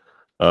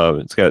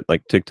 It's got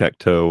like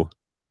tic-tac-toe,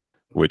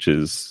 which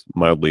is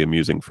mildly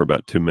amusing for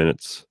about 2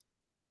 minutes,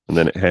 and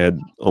then it had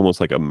almost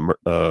like a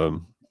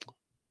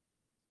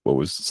what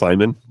was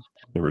Simon?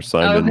 Remember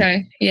Simon?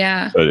 Okay,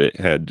 yeah. But it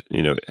had,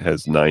 it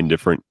has 9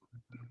 different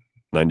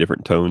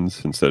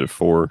tones instead of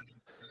 4.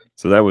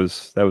 So that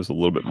was a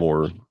little bit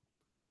more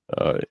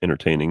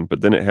entertaining.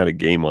 But then it had a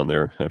game on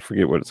there. I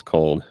forget what it's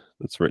called.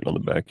 It's written on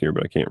the back here,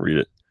 but I can't read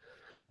it.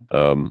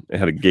 It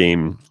had a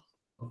game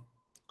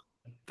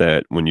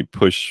that when you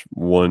push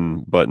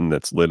one button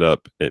that's lit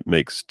up, it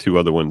makes 2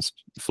 other ones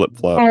flip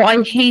flop. Oh,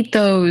 I hate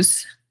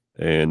those.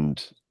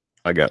 And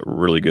I got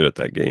really good at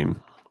that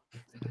game.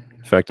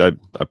 In fact, I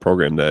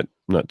programmed that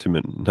not too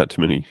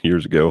many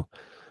years ago,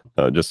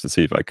 just to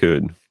see if I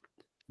could.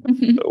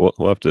 We'll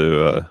have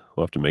to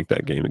make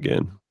that game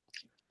again.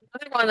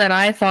 Another one that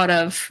I thought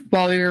of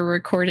while we were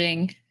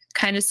recording,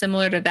 kind of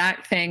similar to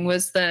that thing,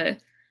 was the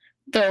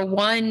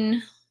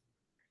one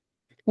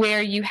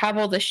where you have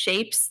all the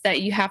shapes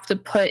that you have to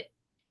put.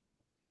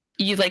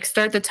 You like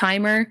start the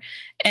timer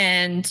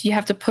and you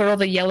have to put all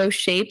the yellow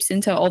shapes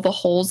into all the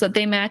holes that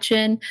they match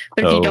in.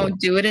 But if you don't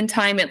do it in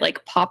time, it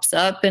like pops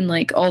up and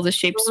like all the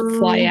shapes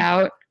fly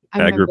out.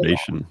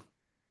 Aggravation.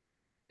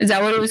 Is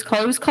that what it was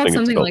called? It was called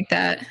something like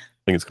that. I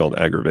think it's called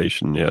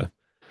aggravation. Yeah.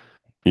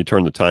 You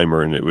turn the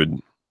timer and it would,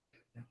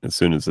 as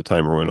soon as the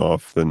timer went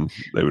off, then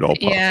they would all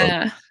pop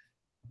up.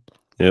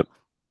 Yep.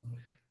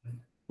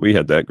 We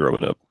had that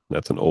growing up.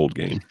 That's an old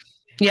game.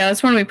 Yeah,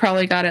 that's one we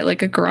probably got at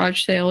like a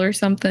garage sale or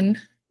something.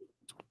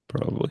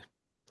 Probably.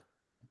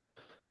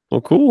 Well,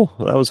 cool.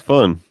 That was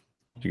fun.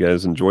 Did you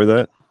guys enjoy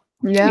that?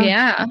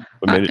 Yeah.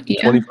 We made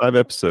it 25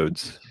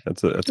 episodes.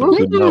 That's a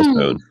good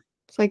milestone.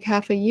 It's like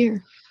half a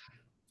year.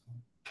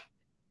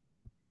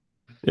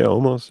 Yeah,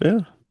 almost. Yeah.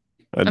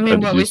 I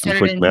mean, we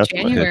started in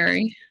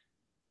January.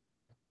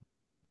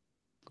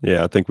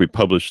 Yeah, I think we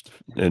published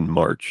in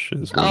March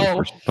is when we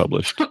first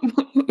published.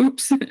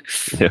 Oops.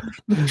 Yeah.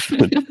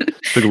 It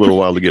took a little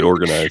while to get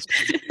organized.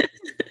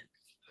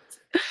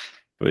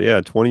 But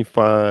yeah,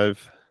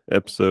 25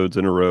 episodes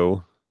in a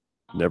row.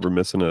 Never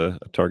missing a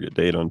target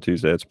date on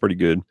Tuesday. That's pretty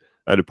good.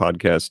 I had a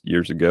podcast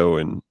years ago,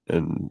 and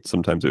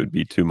sometimes it would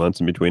be 2 months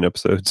in between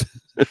episodes.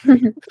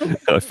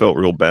 I felt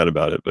real bad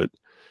about it, but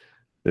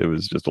it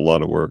was just a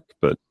lot of work.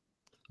 But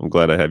I'm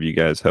glad I have you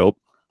guys help.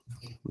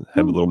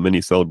 Have a little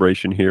mini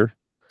celebration here.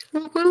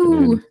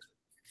 And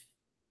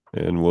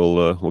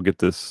we'll get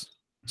this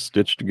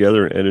stitched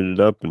together, edited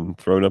up, and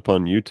thrown up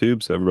on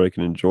YouTube so everybody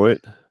can enjoy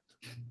it.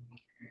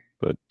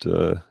 But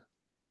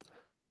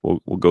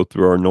we'll go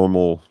through our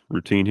normal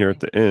routine here at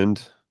the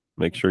end.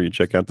 Make sure you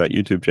check out that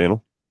YouTube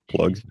channel.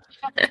 Plug.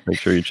 Make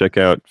sure you check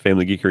out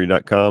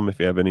familygeekery.com. If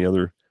you have any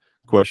other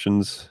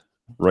questions,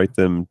 write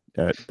them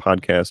at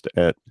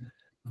podcast@familygeekery.com.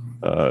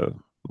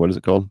 what is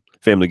it called?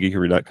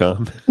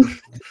 FamilyGeekery.com.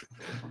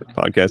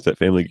 Podcast at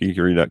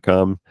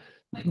FamilyGeekery.com.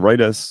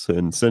 Write us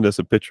and send us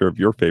a picture of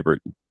your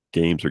favorite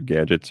games or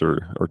gadgets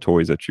or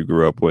toys that you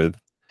grew up with,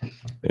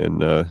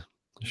 and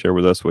share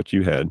with us what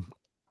you had.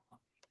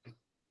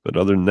 But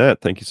other than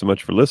that, thank you so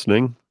much for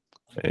listening,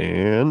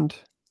 and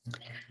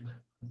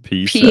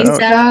peace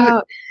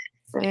out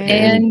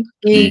and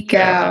geek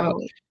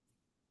out.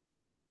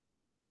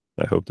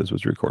 I hope this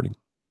was recording.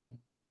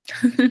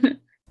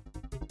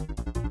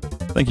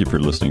 Thank you for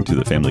listening to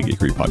the Family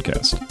Geekery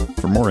podcast.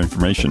 For more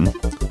information,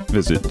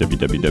 visit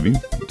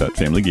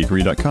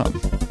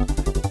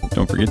www.familygeekery.com.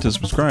 Don't forget to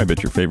subscribe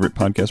at your favorite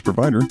podcast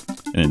provider.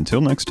 And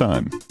until next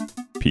time,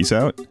 peace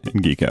out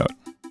and geek out.